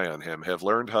keeping an eye on him, have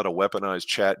learned how to weaponize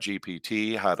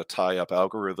ChatGPT, how to tie up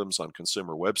algorithms on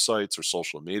consumer websites or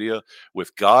social media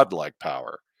with godlike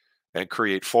power, and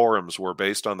create forums where,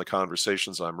 based on the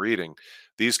conversations I'm reading,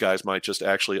 these guys might just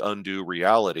actually undo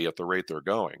reality at the rate they're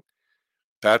going.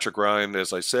 Patrick Ryan,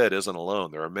 as I said, isn't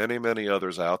alone. There are many, many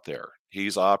others out there.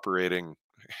 He's operating,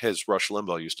 as Rush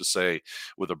Limbaugh used to say,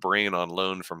 with a brain on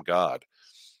loan from God.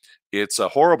 It's a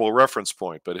horrible reference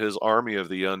point, but his army of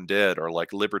the undead are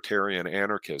like libertarian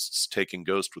anarchists taking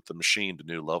Ghost with the Machine to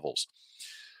new levels.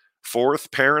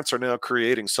 Fourth, parents are now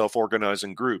creating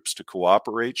self-organizing groups to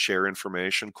cooperate, share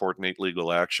information, coordinate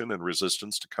legal action, and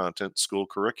resistance to content in school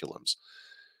curriculums.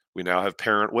 We now have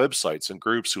parent websites and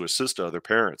groups who assist other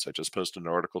parents. I just posted an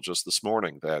article just this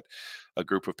morning that a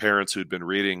group of parents who'd been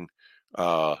reading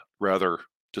rather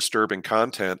disturbing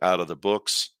content out of the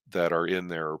books that are in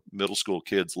their middle school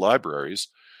kids' libraries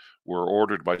were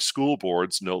ordered by school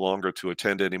boards no longer to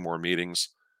attend any more meetings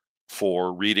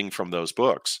for reading from those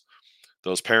books.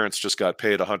 Those parents just got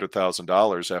paid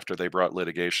 $100,000 after they brought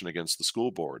litigation against the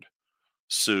school board.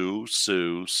 Sue,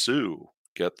 sue, sue.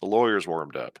 Get the lawyers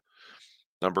warmed up.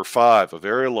 Number 5, a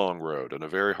very long road and a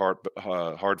very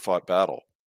hard-fought battle.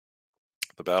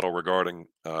 The battle regarding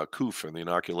COOF and the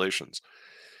inoculations.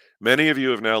 Many of you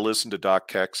have now listened to Doc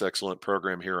Keck's excellent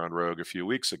program here on Rogue a few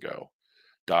weeks ago.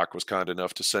 Doc was kind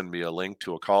enough to send me a link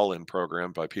to a call-in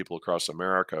program by people across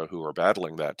America who are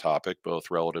battling that topic, both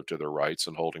relative to their rights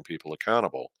and holding people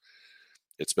accountable.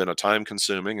 It's been a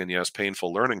time-consuming and, yes,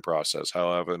 painful learning process.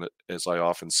 However, as I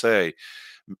often say,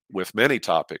 with many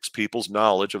topics, people's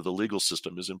knowledge of the legal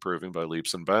system is improving by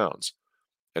leaps and bounds.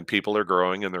 And people are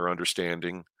growing in their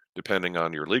understanding. Depending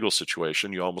on your legal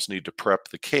situation, you almost need to prep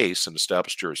the case and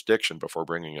establish jurisdiction before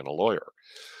bringing in a lawyer.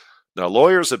 Now,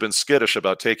 lawyers have been skittish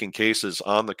about taking cases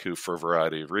on the COOF for a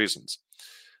variety of reasons.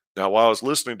 Now, while I was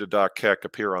listening to Doc Keck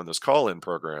appear on this call-in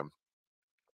program,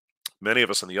 many of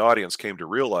us in the audience came to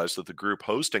realize that the group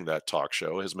hosting that talk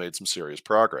show has made some serious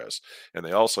progress. And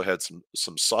they also had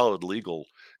some solid legal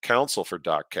counsel for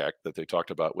Doc Keck that they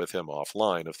talked about with him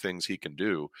offline of things he can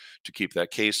do to keep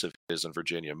that case of his in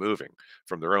Virginia moving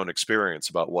from their own experience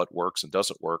about what works and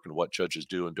doesn't work and what judges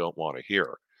do and don't want to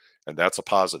hear. And that's a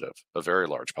positive, a very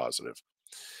large positive.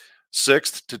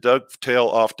 Sixth, to dovetail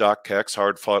off Doc Keck's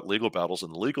hard-fought legal battles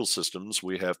in the legal systems,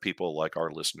 we have people like our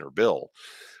listener, Bill.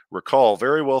 Recall,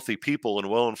 very wealthy people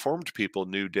and well-informed people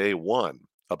knew day one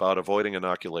about avoiding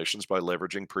inoculations by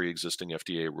leveraging pre-existing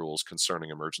FDA rules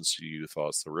concerning emergency use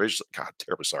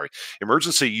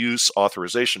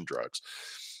authorization drugs,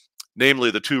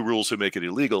 namely the 2 rules who make it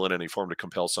illegal in any form to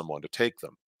compel someone to take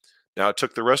them. Now, it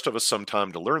took the rest of us some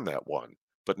time to learn that one,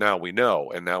 but now we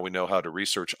know, and now we know how to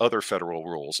research other federal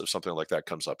rules if something like that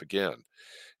comes up again.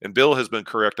 And Bill has been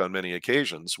correct on many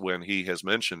occasions when he has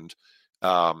mentioned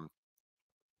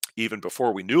even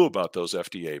before we knew about those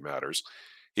FDA matters,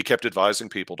 he kept advising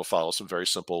people to follow some very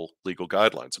simple legal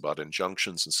guidelines about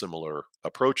injunctions and similar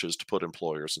approaches to put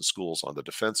employers and schools on the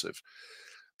defensive.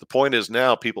 The point is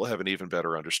now people have an even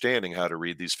better understanding how to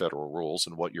read these federal rules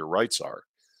and what your rights are.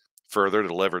 Further,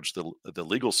 to leverage the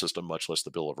legal system, much less the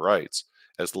Bill of Rights,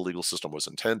 as the legal system was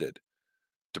intended.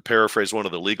 To paraphrase one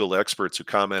of the legal experts who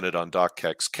commented on Doc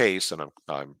Keck's case, and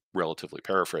I'm relatively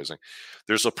paraphrasing,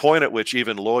 there's a point at which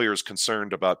even lawyers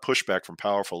concerned about pushback from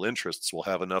powerful interests will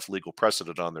have enough legal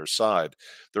precedent on their side,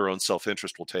 their own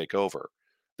self-interest will take over.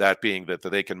 That being that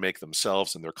they can make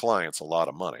themselves and their clients a lot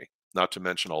of money, not to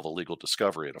mention all the legal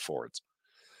discovery it affords.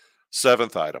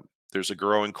 7th item, there's a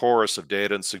growing chorus of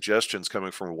data and suggestions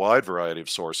coming from a wide variety of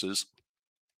sources,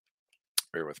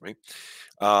 bear with me,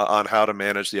 on how to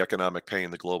manage the economic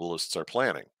pain the globalists are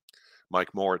planning.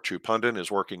 Mike Moore at True Pundit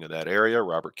is working in that area.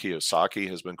 Robert Kiyosaki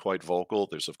has been quite vocal.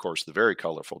 There's, of course, the very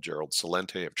colorful Gerald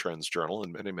Celente of Trends Journal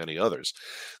and many, many others.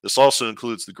 This also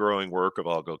includes the growing work of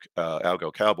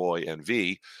Algo Cowboy and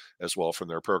V as well from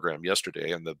their program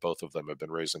yesterday, and that both of them have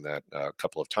been raising that a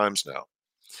couple of times now.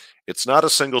 It's not a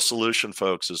single solution,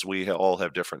 folks, as we all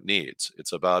have different needs.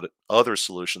 It's about other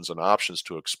solutions and options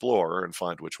to explore and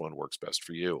find which one works best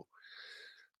for you.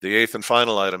 The 8th and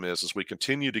final item is we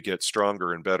continue to get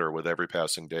stronger and better with every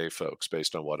passing day, folks,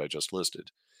 based on what I just listed.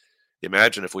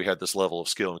 Imagine if we had this level of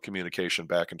skill and communication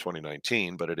back in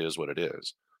 2019, but it is what it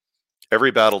is. Every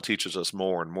battle teaches us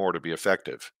more and more to be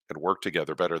effective and work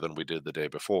together better than we did the day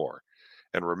before.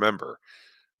 And remember,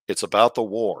 it's about the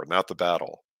war, not the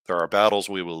battle. There are battles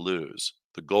we will lose.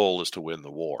 The goal is to win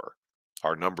the war.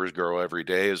 Our numbers grow every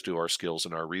day, as do our skills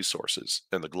and our resources,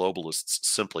 and the globalists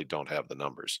simply don't have the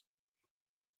numbers.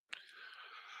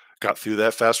 Got through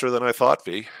that faster than I thought,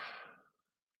 V.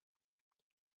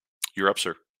 You're up,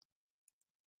 sir.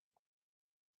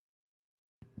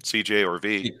 CJ or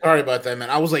V. Sorry about that,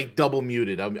 man. I was like double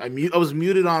muted. I was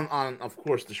muted on of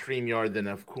course the StreamYard. Then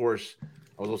of course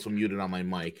I was also muted on my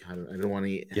mic. I don't want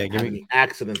to have any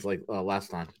accidents like last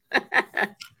time.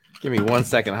 Give me 1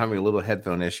 second. I'm having a little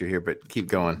headphone issue here, but keep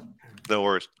going. No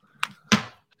worries.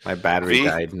 My battery V?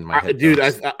 died in my headphones. Dude, I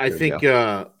There we think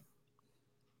go.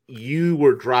 you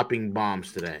were dropping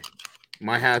bombs today.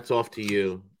 My hat's off to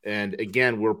you. And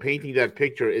again, we're painting that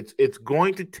picture. It's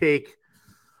going to take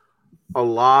a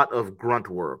lot of grunt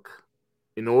work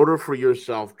in order for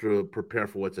yourself to prepare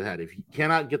for what's ahead. If you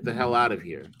cannot get the hell out of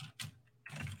here,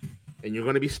 and you're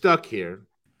going to be stuck here,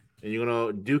 and you're going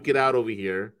to duke it out over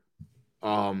here,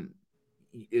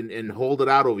 and hold it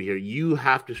out over here, you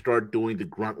have to start doing the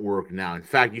grunt work now. In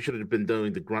fact, you should have been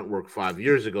doing the grunt work 5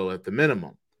 years ago at the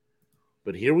minimum.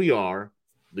 But here we are.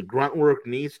 The grunt work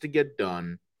needs to get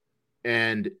done,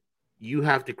 and you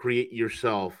have to create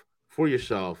for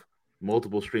yourself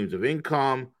multiple streams of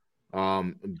income,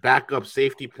 backup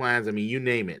safety plans. I mean, you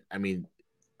name it. I mean,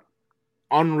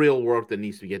 unreal work that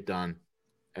needs to get done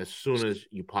as soon as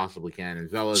you possibly can. And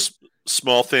Veles,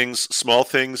 small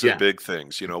things Yeah. and big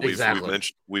things. You know, Exactly.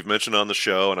 we've mentioned on the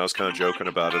show, and I was kind of joking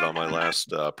about it on my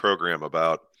last program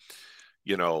about,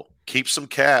 you know, keep some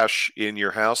cash in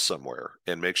your house somewhere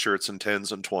and make sure it's in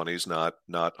tens and 20s,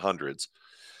 not hundreds.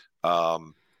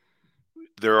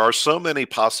 There are so many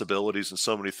possibilities and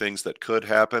so many things that could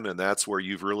happen, and that's where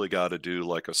you've really got to do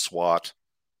like a SWOT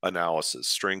analysis: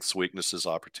 strengths, weaknesses,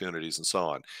 opportunities, and so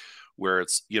on. Where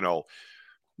it's, you know,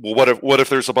 well, what if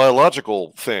there's a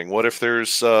biological thing? What if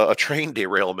there's a train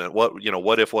derailment? What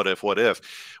if?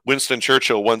 Winston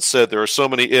Churchill once said, "There are so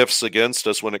many ifs against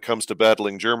us when it comes to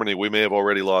battling Germany. We may have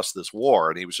already lost this war."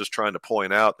 And he was just trying to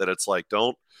point out that it's like,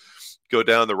 don't go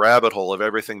down the rabbit hole of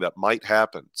everything that might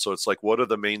happen. So it's like, what are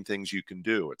the main things you can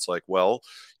do? It's like, well,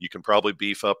 you can probably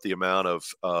beef up the amount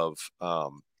of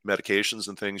medications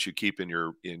and things you keep in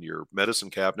your medicine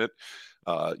cabinet.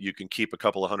 You can keep a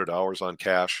couple of $100 on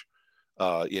cash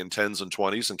in tens and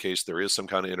 20s in case there is some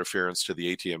kind of interference to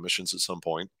the ATM machines at some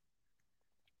point.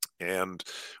 And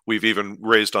we've even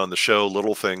raised on the show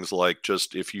little things like,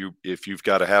 just if you've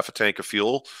got a half a tank of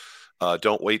fuel,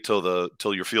 don't wait till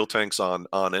your fuel tank's on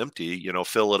empty. You know,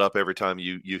 fill it up every time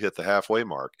you hit the halfway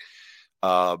mark.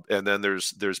 And then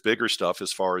there's bigger stuff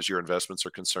as far as your investments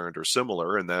are concerned or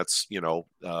similar, and that's, you know,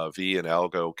 V and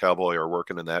Algo Cowboy are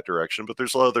working in that direction, but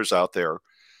there's others out there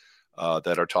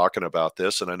that are talking about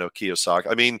this. And I know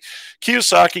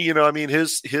Kiyosaki, you know, I mean,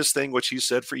 his thing, which he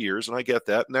said for years, and I get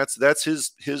that, and that's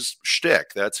his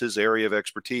shtick. That's his area of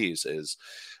expertise, is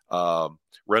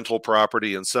rental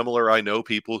property and similar. I know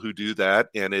people who do that,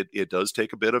 and it does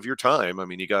take a bit of your time. I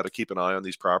mean, you got to keep an eye on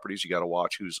these properties. You got to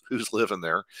watch who's living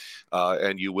there,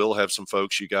 and you will have some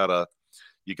folks you got to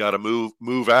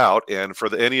move out. And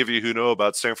for any of you who know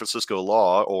about San Francisco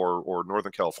law or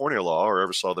Northern California law, or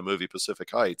ever saw the movie Pacific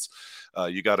Heights,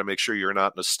 you got to make sure you're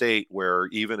not in a state where,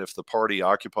 even if the party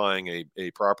occupying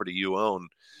a property you own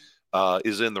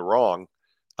is in the wrong,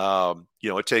 you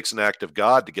know, it takes an act of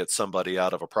God to get somebody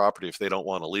out of a property if they don't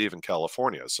want to leave in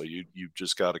California. So you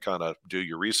just got to kind of do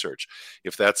your research.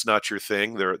 If that's not your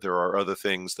thing, there are other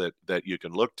things that you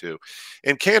can look to.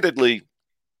 And candidly,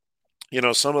 you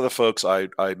know, some of the folks I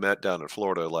met down in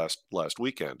Florida last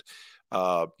weekend,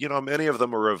 you know, many of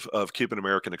them are of Cuban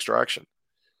American extraction.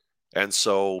 And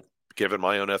so, given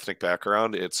my own ethnic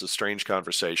background, it's a strange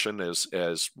conversation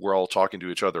as we're all talking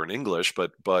to each other in English,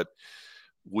 but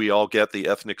we all get the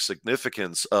ethnic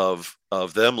significance of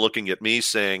them looking at me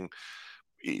saying,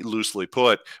 loosely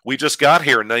put, we just got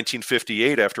here in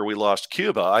 1958 after we lost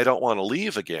Cuba. I don't want to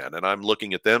leave again. And I'm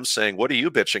looking at them saying, what are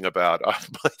you bitching about?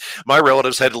 My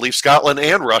relatives had to leave Scotland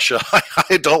and Russia.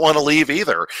 I don't want to leave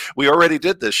either. We already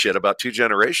did this shit about 2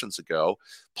 generations ago.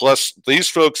 Plus, these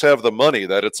folks have the money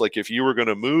that it's like, if you were going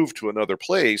to move to another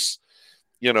place,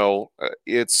 you know,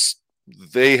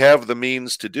 they have the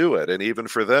means to do it. And even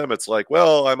for them, it's like,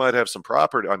 well, I might have some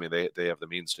property. I mean, they have the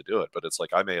means to do it, but it's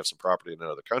like, I may have some property in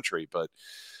another country, but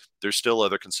there's still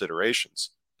other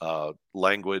considerations,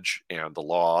 language and the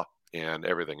law and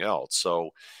everything else.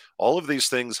 So all of these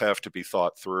things have to be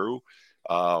thought through.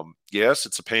 Yes,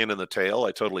 it's a pain in the tail.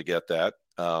 I totally get that.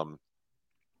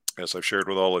 As I've shared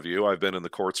with all of you, I've been in the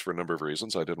courts for a number of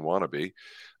reasons. I didn't want to be,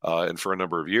 and for a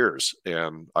number of years,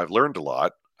 and I've learned a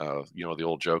lot. You know, the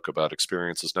old joke about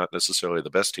experience is not necessarily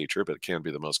the best teacher, but it can be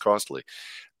the most costly.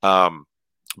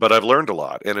 But I've learned a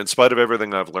lot. And in spite of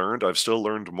everything I've learned, I've still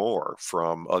learned more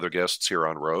from other guests here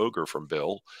on Rogue or from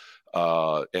Bill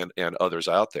and others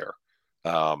out there.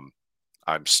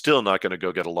 I'm still not going to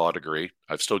go get a law degree.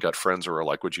 I've still got friends who are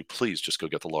like, would you please just go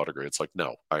get the law degree? It's like,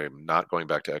 no, I am not going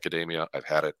back to academia. I've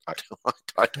had it. I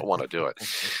don't want to do it.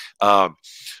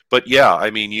 But yeah,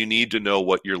 I mean, you need to know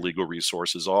what your legal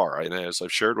resources are. And as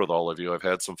I've shared with all of you, I've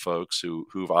had some folks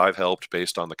who I've helped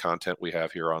based on the content we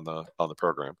have here on the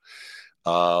program.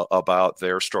 about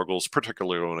their struggles,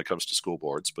 particularly when it comes to school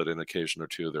boards, but in occasion or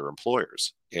two, their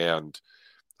employers. And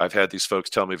I've had these folks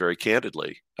tell me very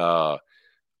candidly,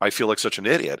 I feel like such an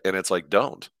idiot. And it's like,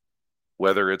 don't.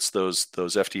 Whether it's those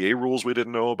FDA rules we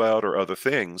didn't know about or other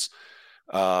things,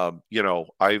 I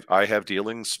have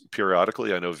dealings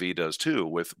periodically. I know V does too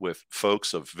with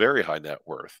folks of very high net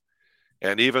worth,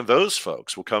 and even those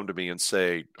folks will come to me and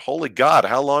say, "Holy God,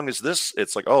 how long is this?"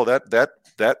 It's like, "Oh,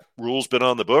 that rule's been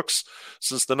on the books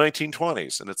since the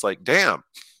 1920s," and it's like, "Damn,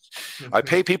 I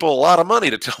pay people a lot of money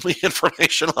to tell me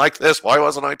information like this. Why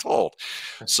wasn't I told?"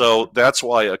 So that's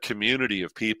why a community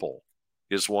of people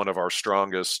is one of our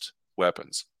strongest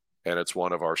weapons, and it's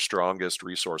one of our strongest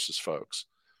resources, folks.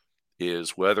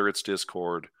 Is whether it's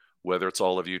Discord, whether it's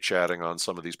all of you chatting on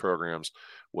some of these programs,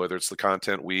 whether it's the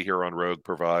content we here on Rogue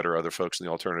provide or other folks in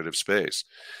the alternative space.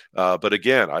 But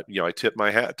again, I tip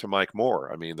my hat to Mike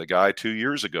Moore. I mean, the guy 2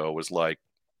 years ago was like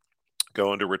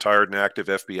going to retired and active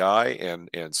FBI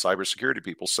and cybersecurity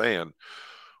people saying,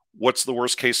 what's the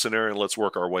worst case scenario? Let's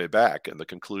work our way back. And the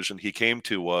conclusion he came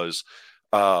to was,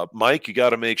 Mike, you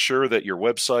got to make sure that your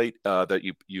website that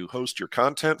you host your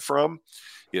content from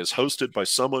is hosted by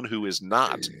someone who is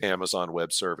not Amazon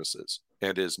Web Services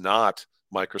and is not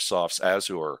Microsoft's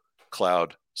Azure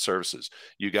cloud services.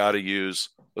 You got to use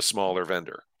a smaller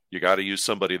vendor. You got to use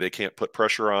somebody they can't put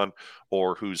pressure on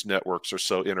or whose networks are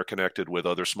so interconnected with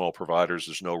other small providers,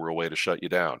 there's no real way to shut you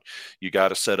down. You got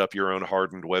to set up your own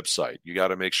hardened website. You got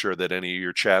to make sure that any of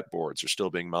your chat boards are still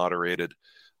being moderated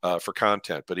for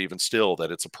content, but even still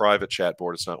that it's a private chat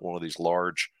board. It's not one of these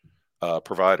large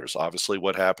providers. Obviously,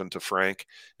 what happened to Frank,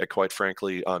 quite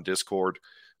frankly, on Discord,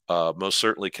 most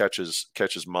certainly catches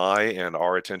my and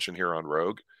our attention here on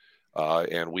Rogue,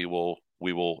 and we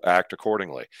will act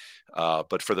accordingly.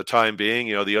 But for the time being,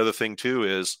 the other thing too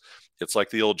is it's like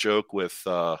the old joke with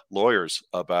lawyers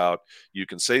about you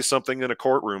can say something in a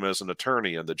courtroom as an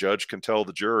attorney, and the judge can tell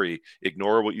the jury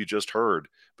ignore what you just heard,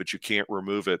 but you can't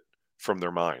remove it from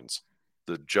their minds.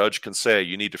 The judge can say,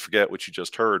 you need to forget what you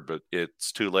just heard, but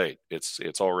it's too late.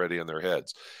 It's already in their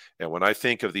heads. And when I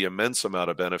think of the immense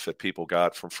amount of benefit people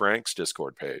got from Frank's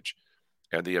Discord page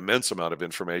and the immense amount of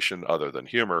information other than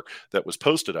humor that was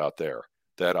posted out there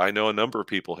that I know a number of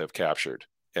people have captured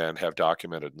and have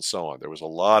documented and so on. There was a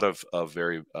lot of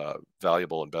very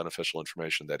valuable and beneficial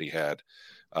information that he had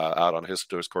out on his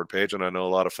Discord page. And I know a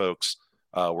lot of folks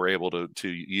were able to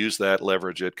use that,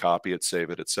 leverage it, copy it, save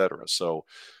it, etc. So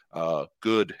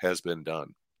good has been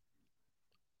done.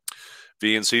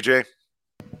 V and CJ?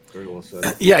 Very well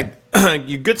said. Yeah,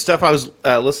 you good stuff. I was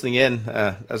listening in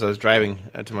as I was driving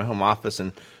to my home office,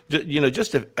 and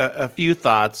just a few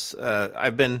thoughts.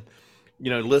 I've been,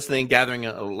 listening, gathering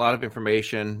a lot of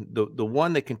information. The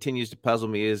one that continues to puzzle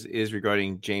me is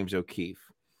regarding James O'Keefe.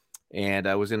 And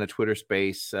I was in a Twitter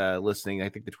space listening. I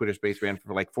think the Twitter space ran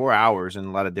for like 4 hours and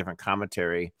a lot of different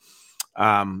commentary.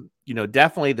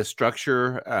 Definitely the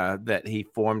structure that he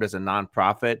formed as a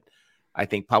nonprofit, I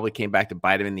think probably came back to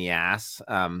bite him in the ass.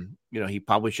 He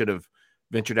probably should have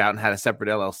ventured out and had a separate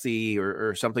LLC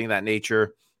or something of that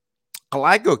nature. I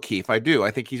like O'Keefe. I do.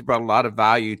 I think he's brought a lot of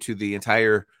value to the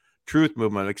entire truth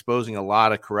movement, exposing a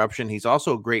lot of corruption. He's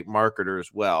also a great marketer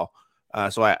as well.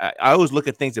 So I always look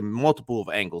at things in multiple of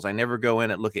angles. I never go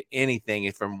in and look at anything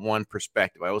from one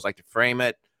perspective. I always like to frame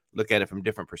it, look at it from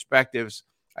different perspectives.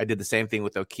 I did the same thing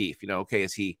with O'Keefe.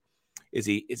 Is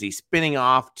he spinning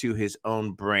off to his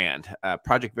own brand?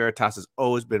 Project Veritas has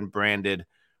always been branded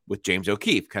with James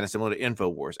O'Keefe, kind of similar to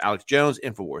InfoWars. Alex Jones,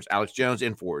 InfoWars. Alex Jones,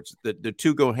 InfoWars. The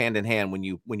two go hand in hand when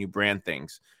you brand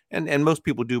things, and most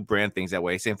people do brand things that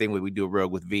way. Same thing when we do a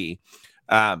Rogue with V.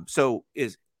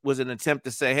 Was an attempt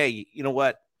to say, hey, you know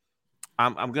what?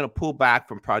 I'm going to pull back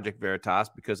from Project Veritas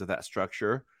because of that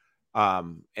structure.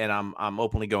 And I'm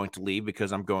openly going to leave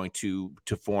because I'm going to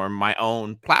form my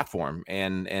own platform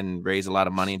and raise a lot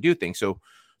of money and do things.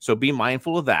 So be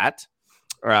mindful of that.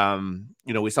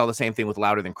 We saw the same thing with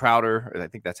Louder Than Crowder. I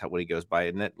think that's what he goes by,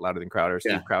 isn't it? Louder Than Crowder,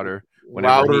 Steve Crowder.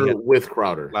 Louder with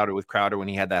Crowder, when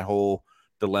he had that whole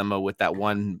dilemma with that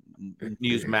one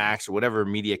Newsmax or whatever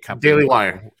media company.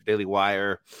 Daily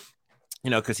Wire.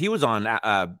 Because he was on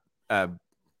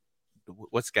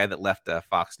what's the guy that left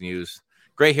Fox News?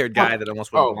 Gray-haired guy that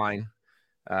almost went blind.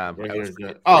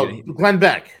 Glenn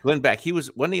Beck.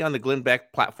 Wasn't he on the Glenn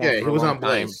Beck platform? Yeah, he was on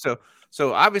Blaze.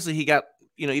 So obviously he got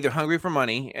either hungry for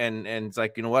money and it's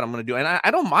like, you know what I'm going to do, and I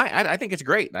don't mind. I think it's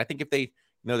great. I think if they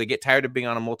they get tired of being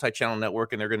on a multi-channel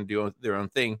network and they're going to do their own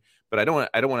thing, but I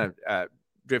don't want to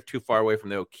drift too far away from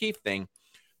the O'Keefe thing.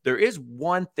 There is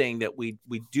one thing that we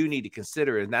do need to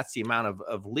consider, and that's the amount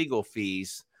of legal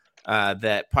fees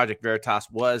that Project Veritas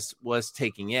was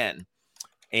taking in.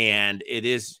 And it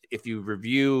is, if you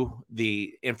review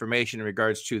the information in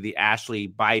regards to the Ashley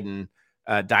Biden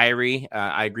diary,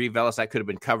 I agree, Veles, that could have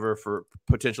been cover for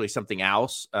potentially something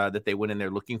else that they went in there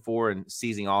looking for and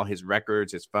seizing all his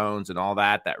records, his phones, and all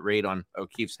that raid on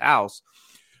O'Keefe's house.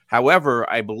 However,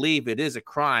 I believe it is a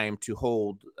crime to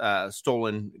hold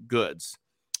stolen goods.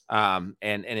 And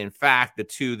in fact, the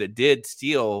two that did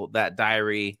steal that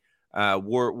diary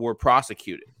were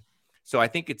prosecuted. So I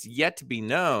think it's yet to be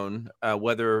known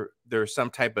whether there's some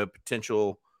type of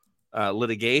potential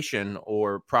litigation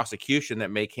or prosecution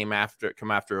that may come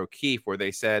after O'Keefe, where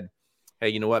they said, hey,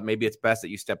 you know what, maybe it's best that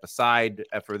you step aside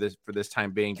for this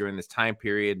time being during this time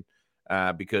period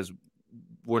because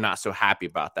we're not so happy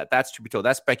about that. That's to be told.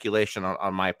 That's speculation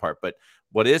on my part. But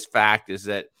what is fact is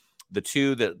that the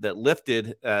two that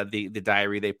lifted the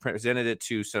diary, they presented it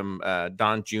to some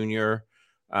Don Jr.,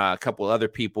 a couple of other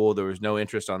people. There was no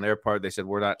interest on their part. They said,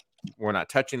 we're not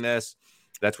touching this.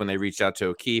 That's when they reached out to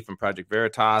O'Keefe and Project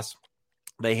Veritas.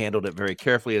 They handled it very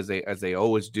carefully, as they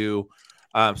always do.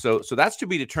 So that's to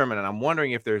be determined. And I'm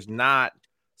wondering if there's not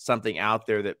something out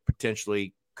there that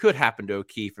potentially could happen to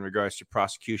O'Keefe in regards to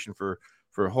prosecution for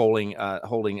holding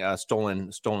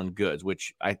stolen goods,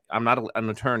 which I'm not an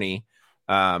attorney,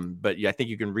 but yeah, I think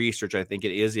you can research. I think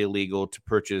it is illegal to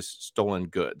purchase stolen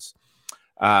goods.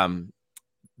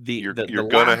 You're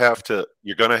gonna have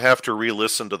to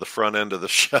re-listen to the front end of the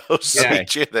show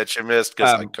that you missed,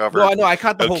 because I covered. Well, I know I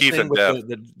caught the O'Keefe whole thing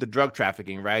with the drug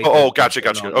trafficking, right? Gotcha.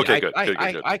 Okay, good.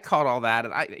 I caught all that,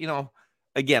 and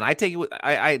again, I take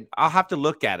it. I'll have to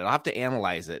look at it. I'll have to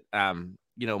analyze it.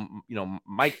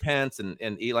 Mike Pence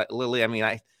and Eli Lilly. I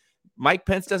mean, Mike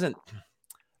Pence doesn't.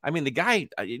 I mean, the guy.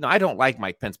 I don't like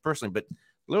Mike Pence personally, but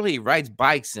literally he rides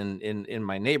bikes in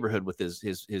my neighborhood with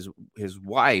his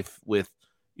wife with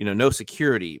no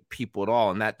security people at all,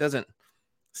 and that doesn't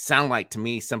sound like to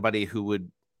me somebody who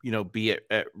would be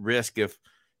at risk if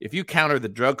you counter the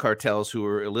drug cartels who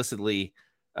are illicitly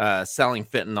selling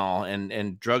fentanyl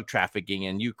and drug trafficking,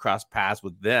 and you cross paths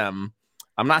with them.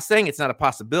 I'm not saying it's not a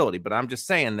possibility, but I'm just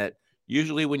saying that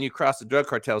usually when you cross the drug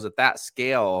cartels at that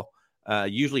scale,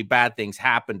 usually bad things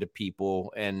happen to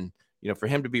people. And, for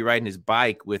him to be riding his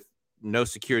bike with no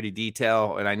security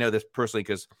detail. And I know this personally,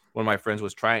 because one of my friends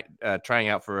was trying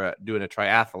out for doing a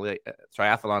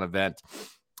triathlon event.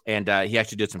 And he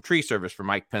actually did some tree service for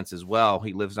Mike Pence as well.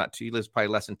 He lives probably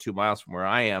less than 2 miles from where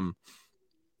I am.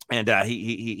 And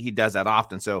he does that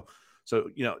often. So,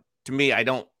 to me, I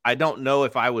don't know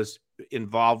if I was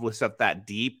involved with stuff that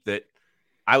deep that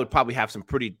I would probably have some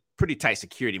pretty tight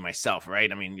security myself,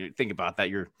 right? I mean, you think about that,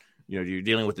 you're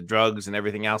dealing with the drugs and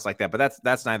everything else like that, but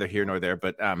that's neither here nor there.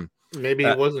 But maybe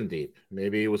it wasn't deep.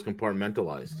 Maybe it was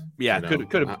compartmentalized. Yeah,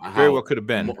 could have very well could have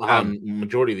been.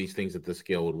 Majority of these things at this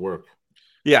scale would work.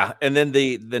 Yeah, and then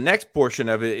the next portion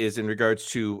of it is in regards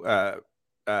to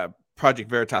Project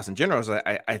Veritas in general. So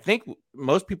I think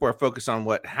most people are focused on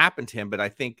what happened to him, but I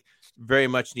think very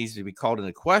much needs to be called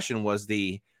into question was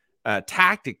the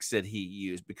tactics that he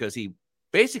used, because he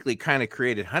basically kind of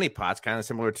created honeypots, kind of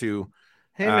similar to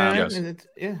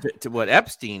to what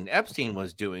Epstein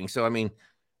was doing. So I mean,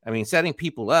 setting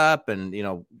people up and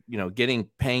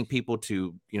paying people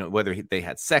to whether they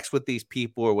had sex with these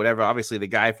people or whatever. Obviously, the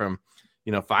guy from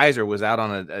Pfizer was out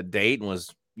on a date and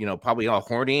was probably all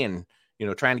horny and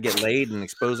trying to get laid and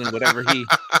exposing whatever he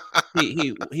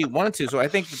wanted to. So I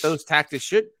think that those tactics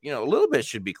should, a little bit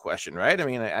should be questioned, right? I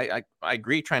mean, I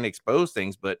agree trying to expose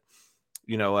things, but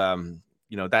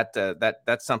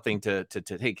that's something to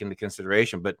take into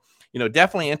consideration. But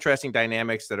definitely interesting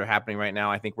dynamics that are happening right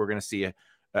now. I think we're going to see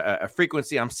a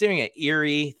frequency. I'm seeing an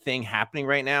eerie thing happening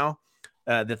right now.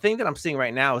 The thing that I'm seeing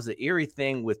right now is the eerie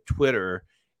thing with Twitter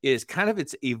is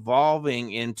it's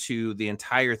evolving into the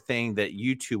entire thing that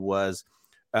YouTube was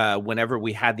whenever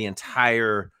we had the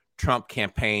entire Trump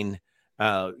campaign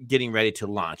getting ready to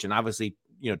launch. And obviously,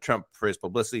 Trump, for his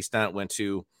publicity stunt, went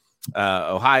to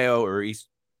Ohio or East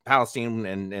Palestine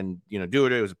and do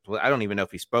it. It was, I don't even know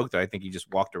if he spoke there. I think he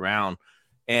just walked around.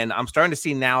 And I'm starting to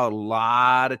see now a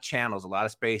lot of channels, a lot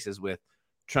of spaces with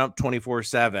Trump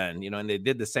 24/7, and they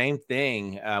did the same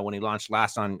thing when he launched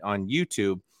last on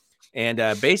YouTube. And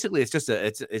basically, it's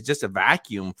just a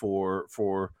vacuum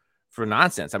for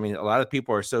nonsense. I mean, a lot of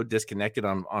people are so disconnected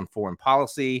on foreign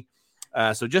policy.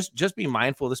 So just be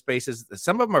mindful of the spaces.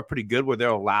 Some of them are pretty good where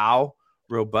they'll allow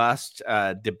robust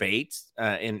debates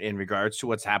in regards to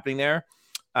what's happening there.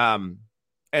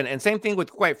 And same thing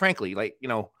with, quite frankly,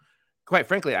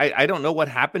 I don't know what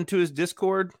happened to his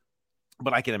Discord,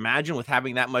 but I can imagine with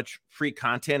having that much free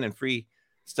content and free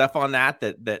stuff on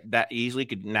that easily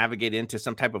could navigate into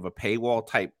some type of a paywall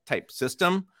type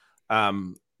system.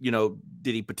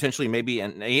 did he potentially maybe,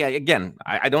 and again,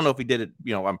 I don't know if he did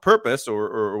it, on purpose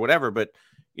or whatever, but,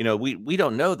 we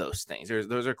don't know those things.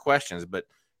 Those are questions, but,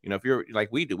 if you're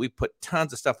like we do, we put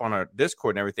tons of stuff on our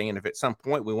Discord and everything. And if at some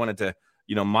point we wanted to,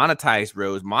 monetize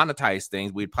rows, monetize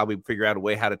things, we'd probably figure out a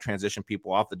way how to transition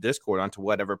people off the Discord onto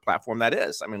whatever platform that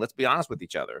is. I mean, let's be honest with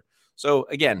each other. So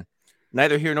again,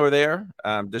 neither here nor there.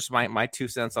 Just my 2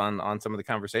 cents on some of the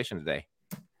conversation today.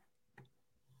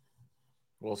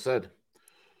 Well said.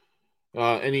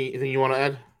 Anything you want to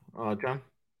add, John?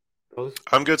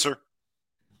 I'm good, sir.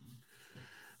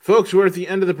 Folks, we're at the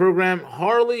end of the program.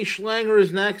 Harley Schlanger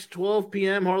is next, 12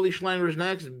 p.m. Harley Schlanger is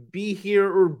next. Be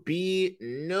here or be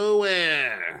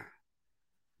nowhere.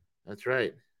 That's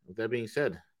right. With that being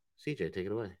said, CJ, take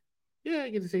it away. Yeah,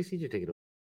 I get to say CJ, take it away.